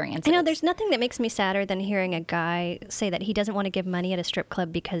experiences. I know there's nothing that makes me sadder than hearing a guy say that he doesn't want to give money at a strip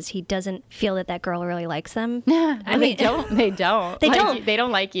club because he doesn't feel that girl really likes them. I mean, they don't. They Like, don't. They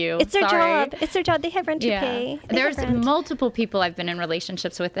don't like you. It's their Sorry. job. It's their job. They have rent to pay. They There's have rent. multiple people I've been in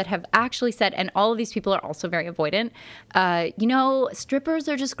relationships with that have actually said, and all of these people are also very avoidant, strippers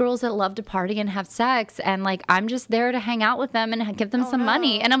are just girls that love to party and have sex, and like I'm just there to hang out with them and give them some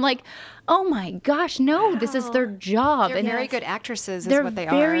money. And I'm like, oh my gosh, no, this is their job. They're and very good actresses, is they're what they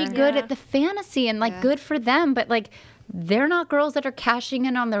very are. good at the fantasy, and like good for them, but like they're not girls that are cashing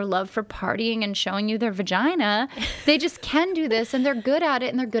in on their love for partying and showing you their vagina. They just can do this, and they're good at it,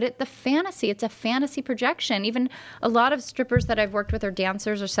 and they're good at the fantasy. It's a fantasy projection. Even a lot of strippers that I've worked with, or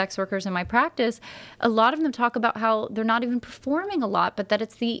dancers or sex workers in my practice, a lot of them talk about how they're not even performing a lot, but that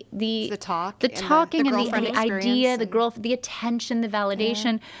it's the talk, the and the talking, and girlfriend the idea, experience, the girl, the attention, the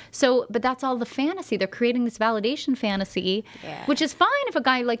validation. So, but that's all the fantasy. They're creating this validation fantasy, which is fine if a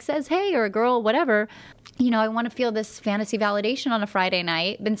guy like says, hey, or a girl, whatever, I want to feel this fantasy validation on a Friday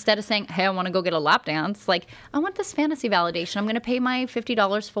night. But instead of saying, hey, I want to go get a lap dance, like, I want this fantasy validation. I'm going to pay my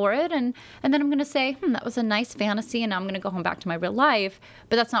 $50 for it. And then I'm going to say, that was a nice fantasy. And now I'm going to go home back to my real life.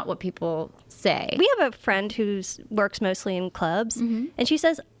 But that's not what people say. We have a friend who works mostly in clubs, and she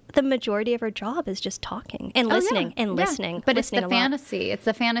says the majority of her job is just talking and listening listening. But listening it's the fantasy. It's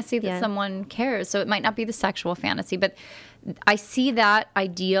the fantasy that Yeah. someone cares. So it might not be the sexual fantasy, but I see that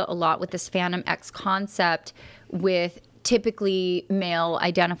idea a lot with this phantom ex concept with typically male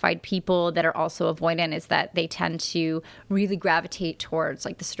identified people that are also avoidant, is that they tend to really gravitate towards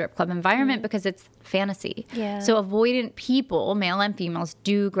like the strip club environment because it's fantasy. Yeah. So avoidant people, male and females,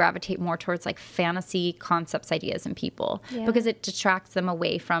 do gravitate more towards like fantasy concepts, ideas, and people because it detracts them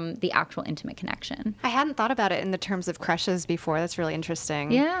away from the actual intimate connection. I hadn't thought about it in the terms of crushes before. That's really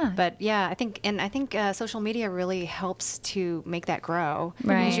interesting. Yeah. But yeah, I think social media really helps to make that grow.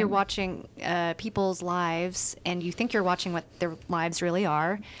 Right. Because you're watching people's lives, and you think you're watching what their lives really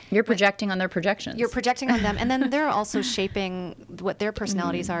are. You're projecting on their projections. You're projecting on them, and then they're also shaping what their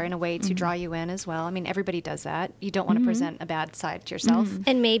personalities are in a way to draw you in as well. I mean, everybody does that. You don't want to present a bad side to yourself.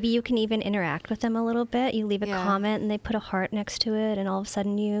 And maybe you can even interact with them a little bit. You leave a Yeah. comment and they put a heart next to it, and all of a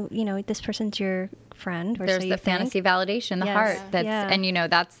sudden this person's your friend, or There's so you the think. fantasy validation, the Yes. heart. That's Yeah.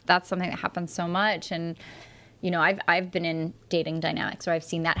 and that's something that happens so much. And I've been in dating dynamics where I've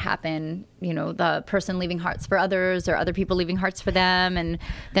seen that happen. The person leaving hearts for others, or other people leaving hearts for them, and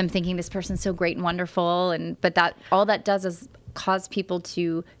them thinking this person's so great and wonderful. But that all that does is cause people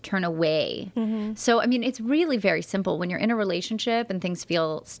to turn away. So, I mean, it's really very simple. When you're in a relationship and things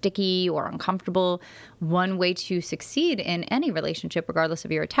feel sticky or uncomfortable, one way to succeed in any relationship, regardless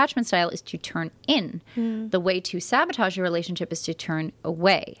of your attachment style, is to turn in. The way to sabotage your relationship is to turn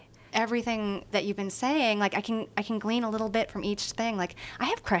away. Everything that you've been saying, like I can glean a little bit from each thing. Like, I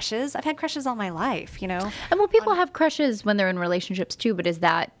have crushes. I've had crushes all my life, And well, people have crushes when they're in relationships too, but is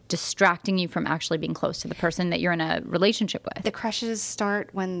that distracting you from actually being close to the person that you're in a relationship with? The crushes start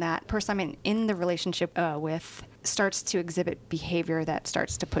when that person I'm in the relationship with starts to exhibit behavior that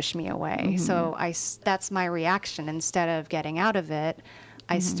starts to push me away. So that's my reaction. Instead of getting out of it,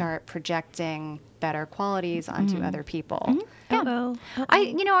 I start projecting better qualities onto other people. Yeah. Uh-oh.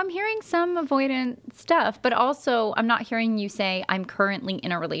 I'm hearing some avoidant stuff, but also I'm not hearing you say I'm currently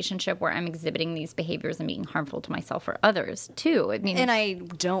in a relationship where I'm exhibiting these behaviors and being harmful to myself or others too. I mean, And I'm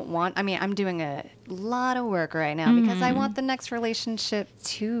doing a lot of work right now because I want the next relationship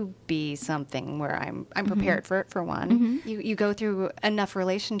to be something where I'm prepared for it, for one. You go through enough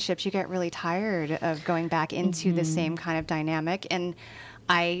relationships, you get really tired of going back into the same kind of dynamic. And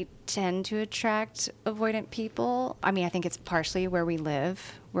I tend to attract avoidant people. I mean, I think it's partially where we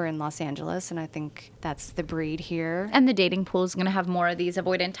live. We're in Los Angeles, and I think that's the breed here. and the dating pool is going to have more of these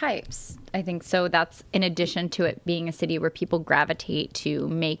avoidant types. I think so. That's in addition to it being a city where people gravitate to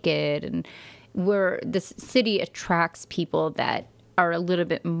make it, and where this city attracts people that are a little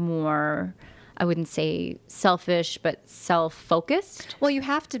bit more, I wouldn't say selfish, but self-focused. Well, you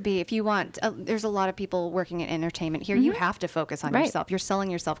have to be if you want. There's a lot of people working in entertainment here. You have to focus on Right. yourself. You're selling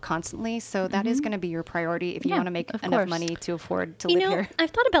yourself constantly, so that is going to be your priority if you Yeah, want to make of enough course. money to afford to You live know, here.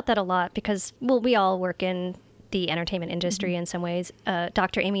 I've thought about that a lot because, well, we all work in the entertainment industry in some ways.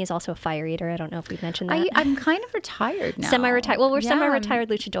 Dr. Amy is also a fire eater. I don't know if we've mentioned that. I'm kind of retired now. Semi-retired. Well, we're Yeah. semi-retired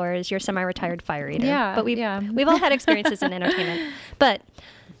luchadors. You're semi-retired fire eater. Yeah, but we've yeah. we've all had experiences in entertainment. But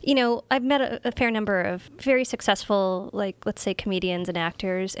I've met a fair number of very successful, like let's say, comedians and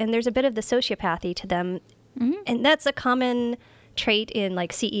actors, and there's a bit of the sociopathy to them, and that's a common trait in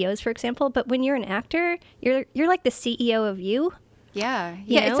like CEOs, for example. But when you're an actor, you're like the CEO of you. Yeah.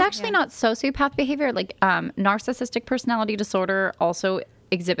 Yeah, know? it's actually not sociopath behavior. Like narcissistic personality disorder also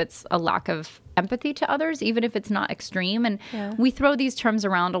exhibits a lack of empathy to others, even if it's not extreme. And Yeah. we throw these terms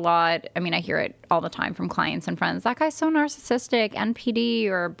around a lot. I mean, I hear it all the time from clients and friends. That guy's so narcissistic, NPD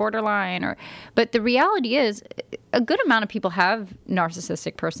or borderline. But the reality is, a good amount of people have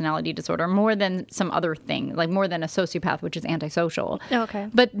narcissistic personality disorder, more than some other thing, like more than a sociopath, which is antisocial. Oh, okay.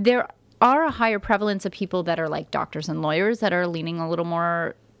 But there are a higher prevalence of people that are like doctors and lawyers that are leaning a little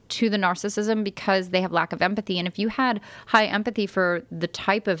more to the narcissism because they have lack of empathy. And if you had high empathy for the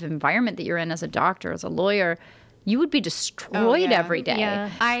type of environment that you're in as a doctor, as a lawyer, you would be destroyed yeah. every day. Yeah.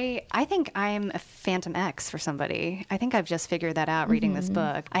 I think I'm a Phantom X for somebody. I think I've just figured that out reading this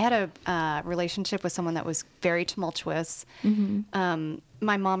book. I had a relationship with someone that was very tumultuous.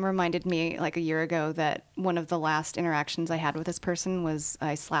 My mom reminded me like a year ago that one of the last interactions I had with this person was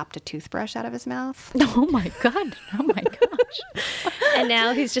I slapped a toothbrush out of his mouth. Oh my God. Oh my gosh. And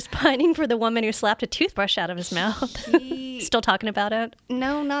now he's just pining for the woman who slapped a toothbrush out of his mouth. Still talking about it?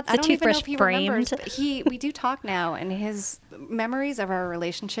 No, not. The I don't even know toothbrush if he framed. remembers. But we do talk now, and his memories of our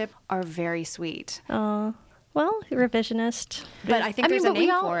relationship are very sweet. Well, revisionist. But I think there's a but name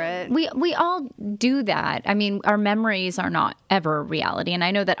for it. We all do that. I mean, our memories are not ever reality. And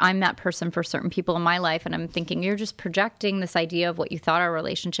I know that I'm that person for certain people in my life. And I'm thinking, you're just projecting this idea of what you thought our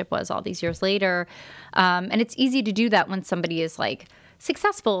relationship was all these years later. And it's easy to do that when somebody is like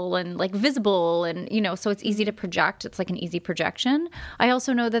successful and like visible and so it's easy to project. It's like an easy projection. I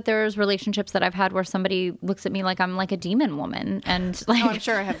also know that there's relationships that I've had where somebody looks at me like I'm like a demon woman and like I'm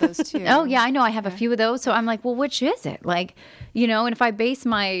sure I have those too. Oh yeah, I know I have a few of those. So I'm like, well, which is it? Like, and if I base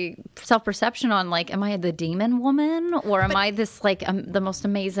my self-perception on like, am I the demon woman or am I this like the most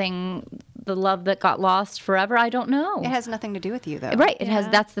amazing, the love that got lost forever? I don't know. It has nothing to do with you though. Right. It has.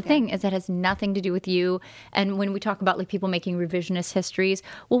 That's the thing is it has nothing to do with you. And when we talk about like people making revisionist histories,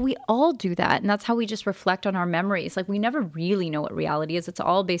 well, we all do that. And that's how we just reflect on our memories. Like we never really know what reality is. It's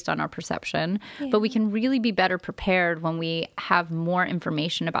all based on our perception. But we can really be better prepared when we have more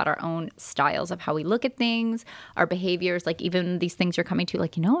information about our own styles of how we look at things, our behaviors, like even these things you're coming to,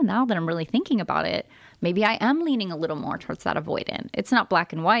 like, now that I'm really thinking about it, maybe I am leaning a little more towards that avoidant. It's not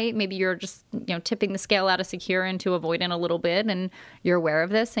black and white. Maybe you're just, tipping the scale out of secure into avoidant a little bit and you're aware of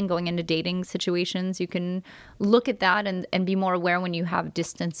this and going into dating situations, you can look at that and be more aware when you have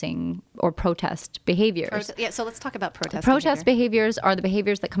distancing or protest behaviors. So let's talk about protest. Protest behaviors are the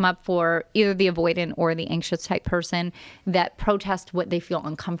behaviors that come up for either the avoidant or the anxious type person that protest what they feel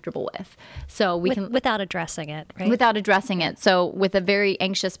uncomfortable with. So we can Without addressing it, right? without addressing it. So with a very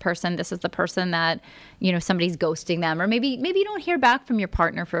anxious person, this is the person that, somebody's ghosting them, or maybe you don't hear back from your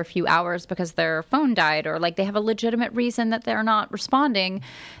partner for a few hours because their phone died, or like they have a legitimate reason that they're not responding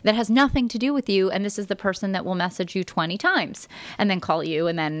that has nothing to do with you. And this is the person that will message you 20 times and then call you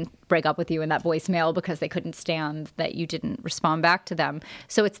and then break up with you in that voicemail because they couldn't stand that you didn't respond back to them.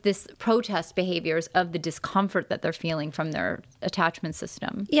 So it's this protest behaviors of the discomfort that they're feeling from their attachment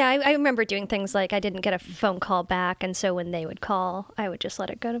system. Yeah, I remember doing things like I didn't get a phone call back, and so when they would call, I would just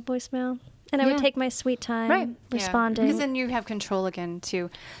let it go to voicemail. And I would take my sweet time Right. responding. Because then you have control again, too.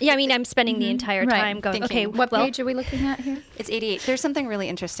 Yeah, I mean, I'm spending the entire Right. time going, Thinking, okay, What well, page are we looking at here? It's 88. There's something really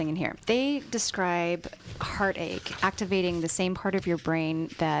interesting in here. They describe heartache activating the same part of your brain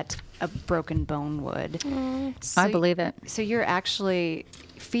that a broken bone would. I believe it. So you're actually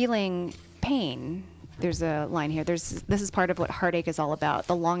feeling pain. There's a line here. This is part of what heartache is all about.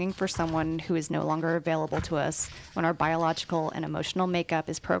 The longing for someone who is no longer available to us when our biological and emotional makeup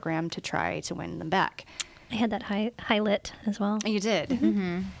is programmed to try to win them back. I had that highlight as well. You did.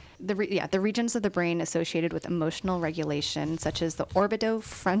 Mm-hmm. The regions of the brain associated with emotional regulation, such as the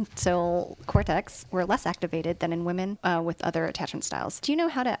orbitofrontal cortex, were less activated than in women with other attachment styles. Do you know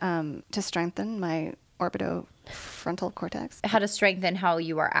how to strengthen my orbitofrontal cortex? How to strengthen how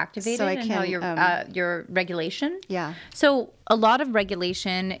you are activated So I and how your regulation? Yeah. So a lot of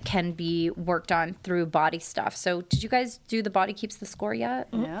regulation can be worked on through body stuff. So did you guys do the Body Keeps the Score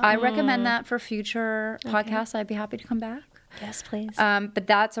yet? No. I recommend that for future podcasts. I'd be happy to come back. Yes, please. But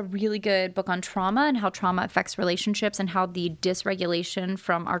that's a really good book on trauma and how trauma affects relationships and how the dysregulation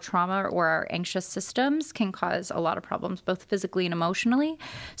from our trauma or our anxious systems can cause a lot of problems, both physically and emotionally.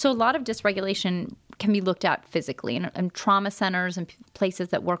 So a lot of dysregulation can be looked at physically, and trauma centers and places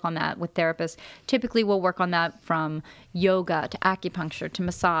that work on that with therapists typically will work on that from yoga to acupuncture to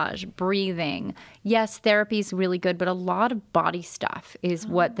massage, breathing. Yes, therapy is really good, but a lot of body stuff is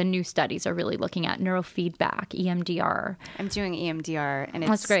what the new studies are really looking at. Neurofeedback, EMDR. I'm doing EMDR, and it's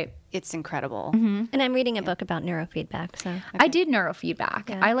That's great. It's incredible. And I'm reading a book about neurofeedback. So I did neurofeedback.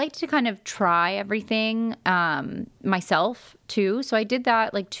 Yeah. I like to kind of try everything myself too. So I did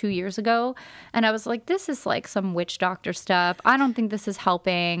that like 2 years ago. And I was like, this is like some witch doctor stuff. I don't think this is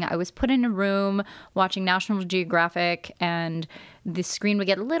helping. I was put in a room watching National Geographic, and the screen would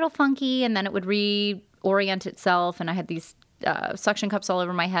get a little funky and then it would reorient itself. And I had these suction cups all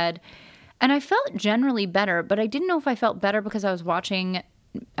over my head. And I felt generally better, but I didn't know if I felt better because I was watching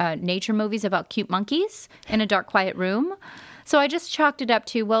nature movies about cute monkeys in a dark, quiet room. So I just chalked it up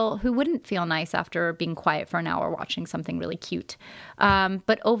to, well, who wouldn't feel nice after being quiet for an hour watching something really cute?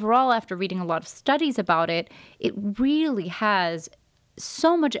 But overall, after reading a lot of studies about it, it really has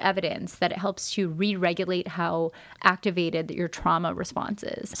so much evidence that it helps to re-regulate how activated your trauma response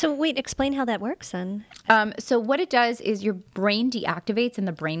is. So wait, explain how that works then. So what it does is your brain deactivates and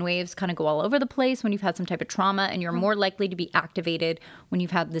the brain waves kind of go all over the place when you've had some type of trauma, and you're more likely to be activated when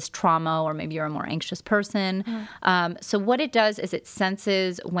you've had this trauma, or maybe you're a more anxious person. So what it does is it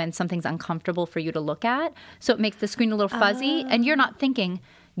senses when something's uncomfortable for you to look at. So it makes the screen a little fuzzy, and you're not thinking,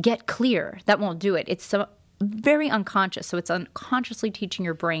 get clear. That won't do it. It's so very unconscious. So it's unconsciously teaching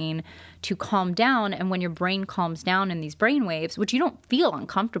your brain to calm down. And when your brain calms down in these brain waves, which you don't feel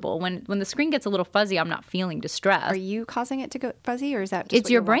uncomfortable, when the screen gets a little fuzzy, I'm not feeling distressed. Are you causing it to go fuzzy, or is that just It's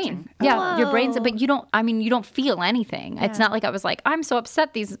what your you're brain. watching? Yeah, your brain's, but you don't feel anything. It's not like I was like, I'm so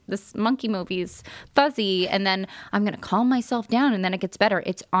upset this monkey movie's fuzzy, and then I'm going to calm myself down and then it gets better.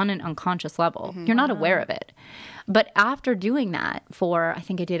 It's on an unconscious level. You're not aware of it. But after doing that I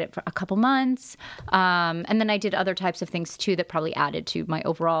think I did it for a couple months. And then I did other types of things too that probably added to my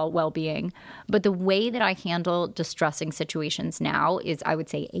overall well-being. But the way that I handle distressing situations now is, I would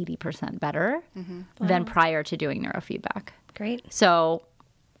say, 80% better than prior to doing neurofeedback. Great. So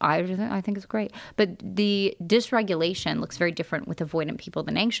I think it's great. But the dysregulation looks very different with avoidant people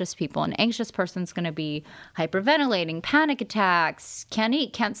than anxious people. An anxious person's going to be hyperventilating, panic attacks, can't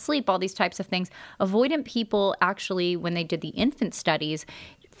eat, can't sleep, all these types of things. Avoidant people actually, when they did the infant studies,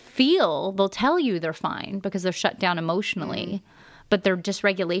 they'll tell you they're fine because they're shut down emotionally. But their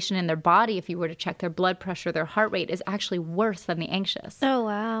dysregulation in their body, if you were to check their blood pressure, their heart rate, is actually worse than the anxious. Oh,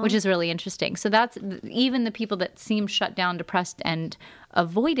 wow. Which is really interesting. So that's even the people that seem shut down, depressed, and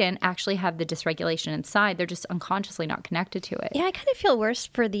avoidant actually have the dysregulation inside. They're just unconsciously not connected to it. Yeah, I kind of feel worse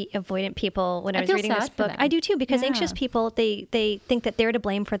for the avoidant people when I was feel reading this sad for book. them. I do too, because Yeah. anxious people, they think that they're to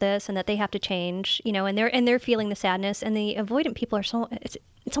blame for this and that they have to change, and they're feeling the sadness, and the avoidant people are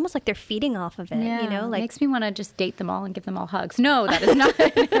it's almost like they're feeding off of it, like makes me want to just date them all and give them all hugs. No, that is not.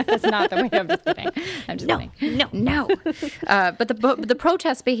 That's not the way. I'm just kidding. I'm just kidding. No. But the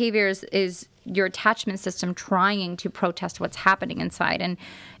protest behaviors is your attachment system trying to protest what's happening inside, and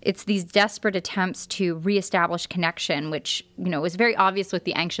it's these desperate attempts to reestablish connection, which is very obvious with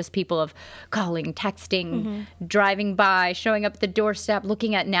the anxious people of calling, texting, driving by, showing up at the doorstep,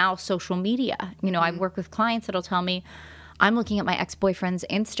 looking at now social media. I work with clients that'll tell me, I'm looking at my ex-boyfriend's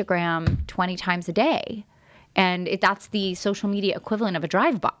Instagram 20 times a day. And that's the social media equivalent of a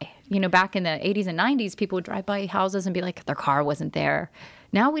drive-by. Back in the 80s and 90s, people would drive by houses and be like, their car wasn't there.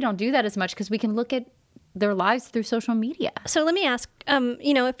 Now we don't do that as much because we can look at their lives through social media. So let me ask,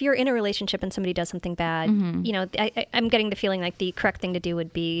 if you're in a relationship and somebody does something bad, I'm getting the feeling like the correct thing to do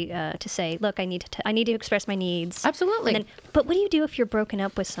would be to say, look, I need to express my needs. Absolutely. But what do you do if you're broken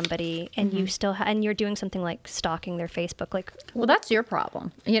up with somebody and you still and you're doing something like stalking their Facebook? Like, well, that's your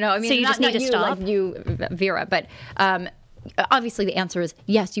problem. So you just need to stop? Like you, Vera, but obviously the answer is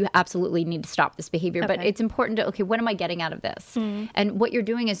yes, you absolutely need to stop this behavior. Okay. But it's important to, what am I getting out of this? And what you're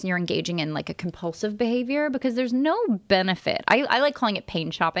doing is you're engaging in like a compulsive behavior because there's no benefit. I like calling it pain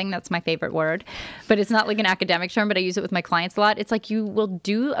shopping. That's my favorite word, but it's not like an academic term, but I use it with my clients a lot. It's like you will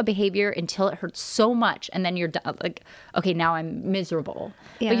do a behavior until it hurts so much, and then you're like, okay, now I'm miserable.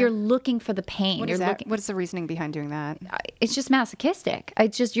 Yeah. But you're looking for the pain. What is that? What is the reasoning behind doing that? It's just masochistic.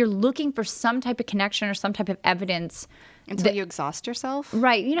 It's just you're looking for some type of connection or some type of evidence. Until you exhaust yourself?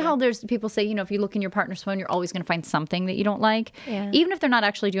 Right. You know how there's people say, if you look in your partner's phone, you're always going to find something that you don't like. Yeah. Even if they're not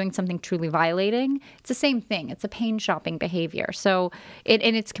actually doing something truly violating, it's the same thing. It's a pain shopping behavior. So,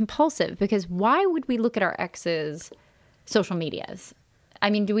 and it's compulsive because why would we look at our ex's social medias? I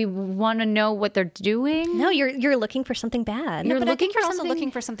mean, do we want to know what they're doing? No, you're looking for something bad. But I think you're also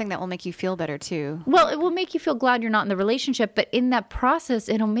looking for something that will make you feel better too. Well, it will make you feel glad you're not in the relationship, but in that process,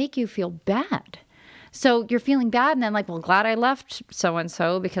 it'll make you feel bad. So you're feeling bad and then like, well, glad I left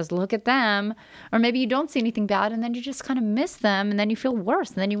so-and-so because look at them. Or maybe you don't see anything bad and then you just kind of miss them and then you feel worse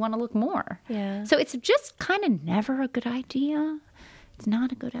and then you want to look more. Yeah. So it's just kind of never a good idea. It's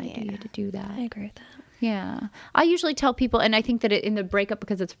not a good idea to do that. I agree with that. Yeah. I usually tell people, and I think that in the breakup,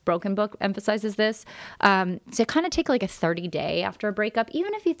 because it's Broken Book emphasizes this, to kind of take like a 30-day after a breakup,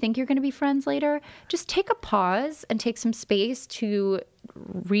 even if you think you're going to be friends later, just take a pause and take some space to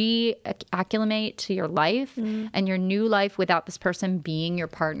reacclimate to your life and your new life without this person being your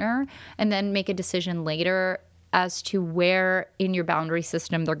partner, and then make a decision later as to where in your boundary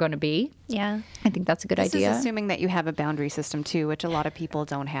system they're going to be. Yeah. I think that's a good idea. This is assuming that you have a boundary system too, which a lot of people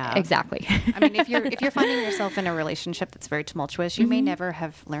don't have. Exactly. I mean, if you're finding yourself in a relationship that's very tumultuous, you may never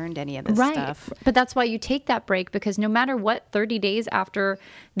have learned any of this stuff. But that's why you take that break, because no matter what, 30 days after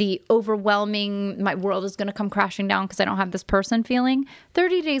the overwhelming, my world is going to come crashing down because I don't have this person feeling,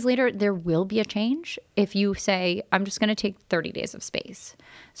 30 days later, there will be a change if you say, I'm just going to take 30 days of space.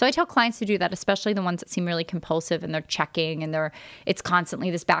 So I tell clients to do that, especially the ones that seem really compulsive and they're checking and it's constantly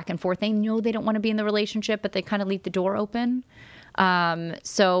this back and forth. They know they don't want to be in the relationship, but they kind of leave the door open.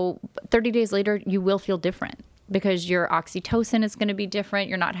 So 30 days later, you will feel different because your oxytocin is going to be different.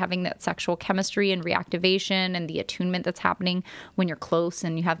 You're not having that sexual chemistry and reactivation and the attunement that's happening when you're close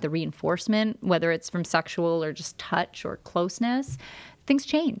and you have the reinforcement, whether it's from sexual or just touch or closeness. Things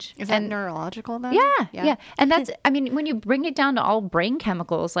change. Is that neurological then? Yeah. And that's, I mean, when you bring it down to all brain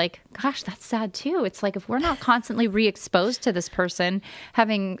chemicals, like, gosh, that's sad too. It's like if we're not constantly re-exposed to this person,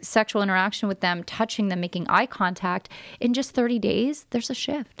 having sexual interaction with them, touching them, making eye contact, in just 30 days, there's a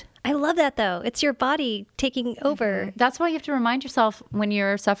shift. I love that though. It's your body taking over. That's why you have to remind yourself when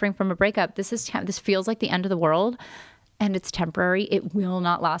you're suffering from a breakup, this feels like the end of the world. And it's temporary. It will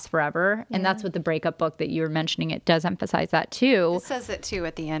not last forever. And that's what the breakup book that you were mentioning, it does emphasize that too. It says it too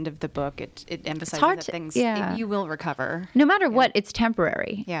at the end of the book. It emphasizes that things, you will recover. No matter what, it's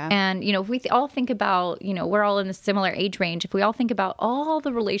temporary. Yeah. And, if we all think about, we're all in a similar age range. If we all think about all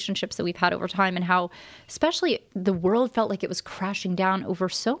the relationships that we've had over time and how especially the world felt like it was crashing down over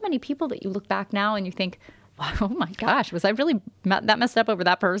so many people that you look back now and you think, wow, oh my gosh, was I really that messed up over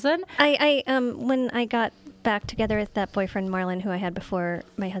that person? I when I got back together with that boyfriend Marlon, who I had before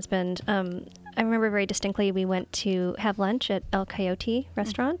my husband, I remember very distinctly we went to have lunch at El Coyote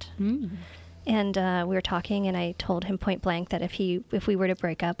restaurant, and we were talking, and I told him point blank that if we were to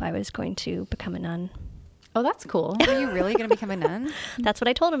break up, I was going to become a nun. Oh, that's cool. Are you really going to become a nun? That's what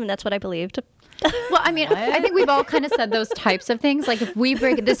I told him, and that's what I believed. Well, I mean, I think we've all kind of said those types of things. Like, if we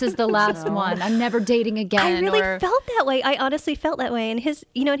break, this is the last one. I'm never dating again. I really felt that way. I honestly felt that way. And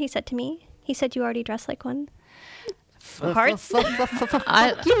you know what he said to me? He said, "You already dress like one." Hearts. I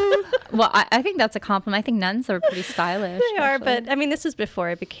think that's a compliment. I think nuns are pretty stylish. They are, but I mean, this is before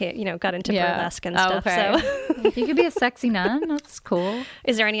I became, got into burlesque and stuff. Okay. So you could be a sexy nun. That's cool.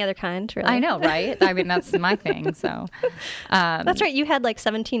 Is there any other kind? Really? I know, right? I mean, that's my thing. So that's right. You had like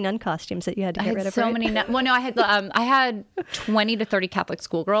 17 nun costumes that you had to get rid of. So many. Well, no, I had 20 to 30 Catholic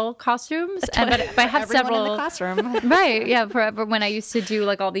schoolgirl costumes, but I had several in the classroom. Right? Yeah. Forever when I used to do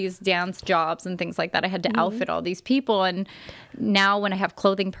like all these dance jobs and things like that, I had to outfit all these people. And now when I have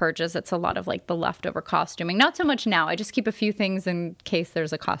clothing purges, it's a lot of like the leftover costuming. Not so much now. I just keep a few things in case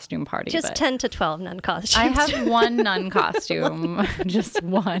there's a costume party. Just 10 to 12 nun costumes. I have one nun costume, just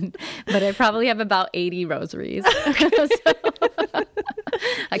one, but I probably have about 80 rosaries. So,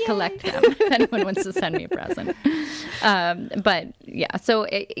 I collect them if anyone wants to send me a present. But yeah, so,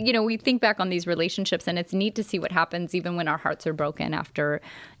 we think back on these relationships, and it's neat to see what happens even when our hearts are broken after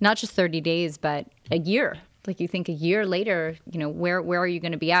not just 30 days, but a year. Like, you think a year later, where are you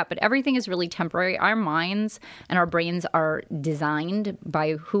going to be at? But everything is really temporary. Our minds and our brains are designed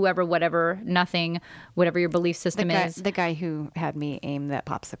by whoever, whatever, nothing, whatever your belief system is. The guy who had me aim that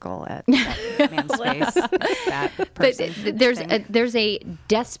popsicle at that man's face. That person. But there's a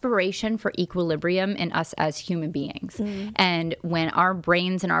desperation for equilibrium in us as human beings. Mm. And when our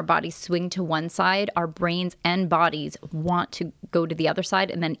brains and our bodies swing to one side, our brains and bodies want to go to the other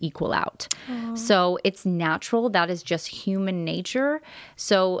side and then equal out. Aww. So it's natural. That is just human nature.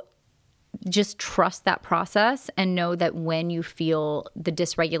 So just trust that process and know that when you feel the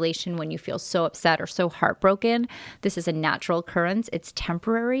dysregulation, when you feel so upset or so heartbroken, this is a natural occurrence. It's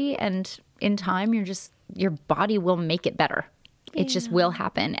temporary, and in time, your body will make it better. It just will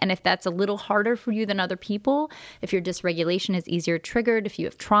happen. And if that's a little harder for you than other people, if your dysregulation is easier triggered, if you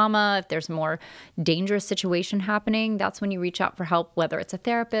have trauma, if there's a more dangerous situation happening, that's when you reach out for help, whether it's a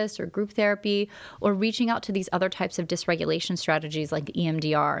therapist or group therapy, or reaching out to these other types of dysregulation strategies like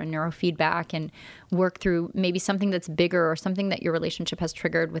EMDR and neurofeedback, and work through maybe something that's bigger or something that your relationship has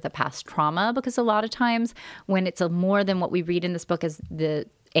triggered with a past trauma. Because a lot of times when it's more than what we read in this book as the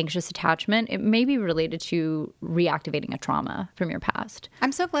anxious attachment, it may be related to reactivating a trauma from your past.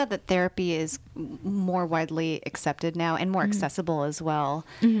 I'm so glad that therapy is more widely accepted now and more accessible as well.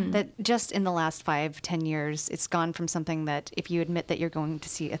 Mm-hmm. That just in the last 5-10 years, it's gone from something that if you admit that you're going to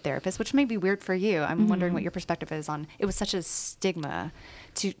see a therapist, which may be weird for you, I'm wondering what your perspective is on, it was such a stigma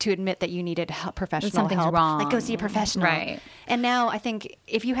to admit that you needed professional help. Wrong. Like, go see a professional. Right. And now I think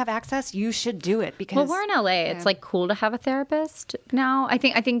if you have access, you should do it because... Well, we're in LA. It's like cool to have a therapist now. I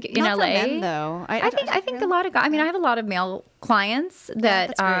think in Not LA... for men, though. I think a lot of guys... I mean, I have a lot of male clients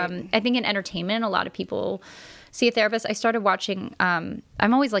that... that's great. I think in entertainment, a lot of people see a therapist. I started watching... I'm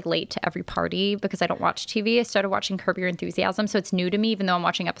always like late to every party because I don't watch TV. I started watching Curb Your Enthusiasm, so it's new to me, even though I'm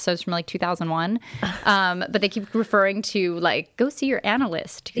watching episodes from like 2001. But they keep referring to like, go see your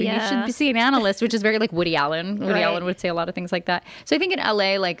analyst. Yeah. You should see an analyst, which is very like Woody Allen. Woody Allen would say a lot of things like that. So I think in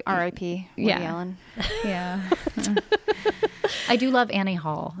LA, like... R.I.P. Woody Allen. Yeah. I do love Annie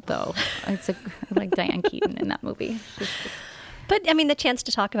Hall, though. I like Diane Keaton in that movie. But, I mean, the chance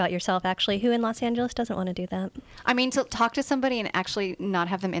to talk about yourself, actually. Who in Los Angeles doesn't want to do that? I mean, to talk to somebody and actually not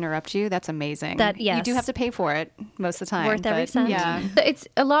have them interrupt you, that's amazing. Yes. You do have to pay for it most of the time. Worth every cent. Yeah. It's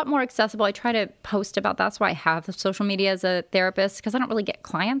a lot more accessible. I try to post about that. That's why I have social media as a therapist, because I don't really get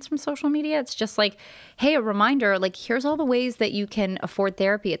clients from social media. It's just like, hey, a reminder, like, here's all the ways that you can afford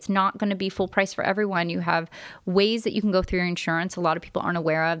therapy. It's not going to be full price for everyone. You have ways that you can go through your insurance a lot of people aren't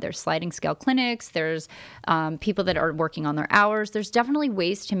aware of. There's sliding scale clinics. There's people that are working on their hours. There's definitely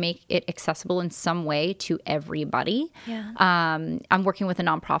ways to make it accessible in some way to everybody. Yeah. I'm working with a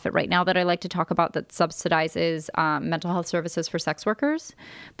nonprofit right now that I like to talk about that subsidizes mental health services for sex workers,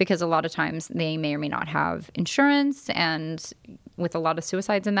 because a lot of times they may or may not have insurance, and with a lot of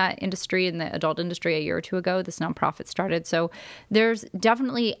suicides in that industry, in the adult industry, a year or two ago, this nonprofit started. So there's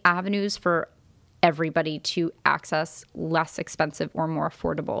definitely avenues for everybody to access less expensive or more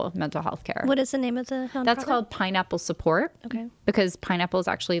affordable mental health care. What is the name of the nonprofit? That's called Pineapple Support. Okay. Because pineapple is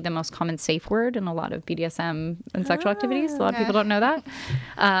actually the most common safe word in a lot of BDSM and sexual activities. A lot of people don't know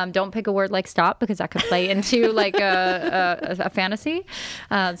that. Don't pick a word like stop, because that could play into like a fantasy.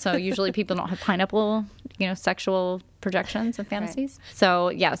 So usually people don't have pineapple, sexual projections and fantasies. Right. So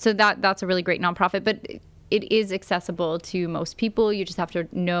yeah, so that's a really great nonprofit. But it is accessible to most people. You just have to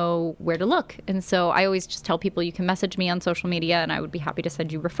know where to look. And so I always just tell people you can message me on social media, and I would be happy to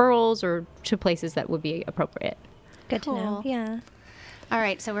send you referrals or to places that would be appropriate. Good to know. Yeah. All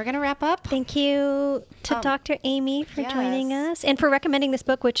right, so we're going to wrap up. Thank you to Dr. Amy for joining us and for recommending this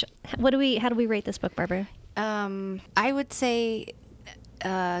book, which, how do we rate this book, Barbara? I would say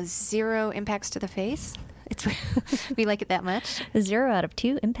 0 impacts to the face. We like it that much. 0 out of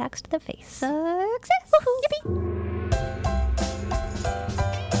 2 impacts to the face. Success. Yippee.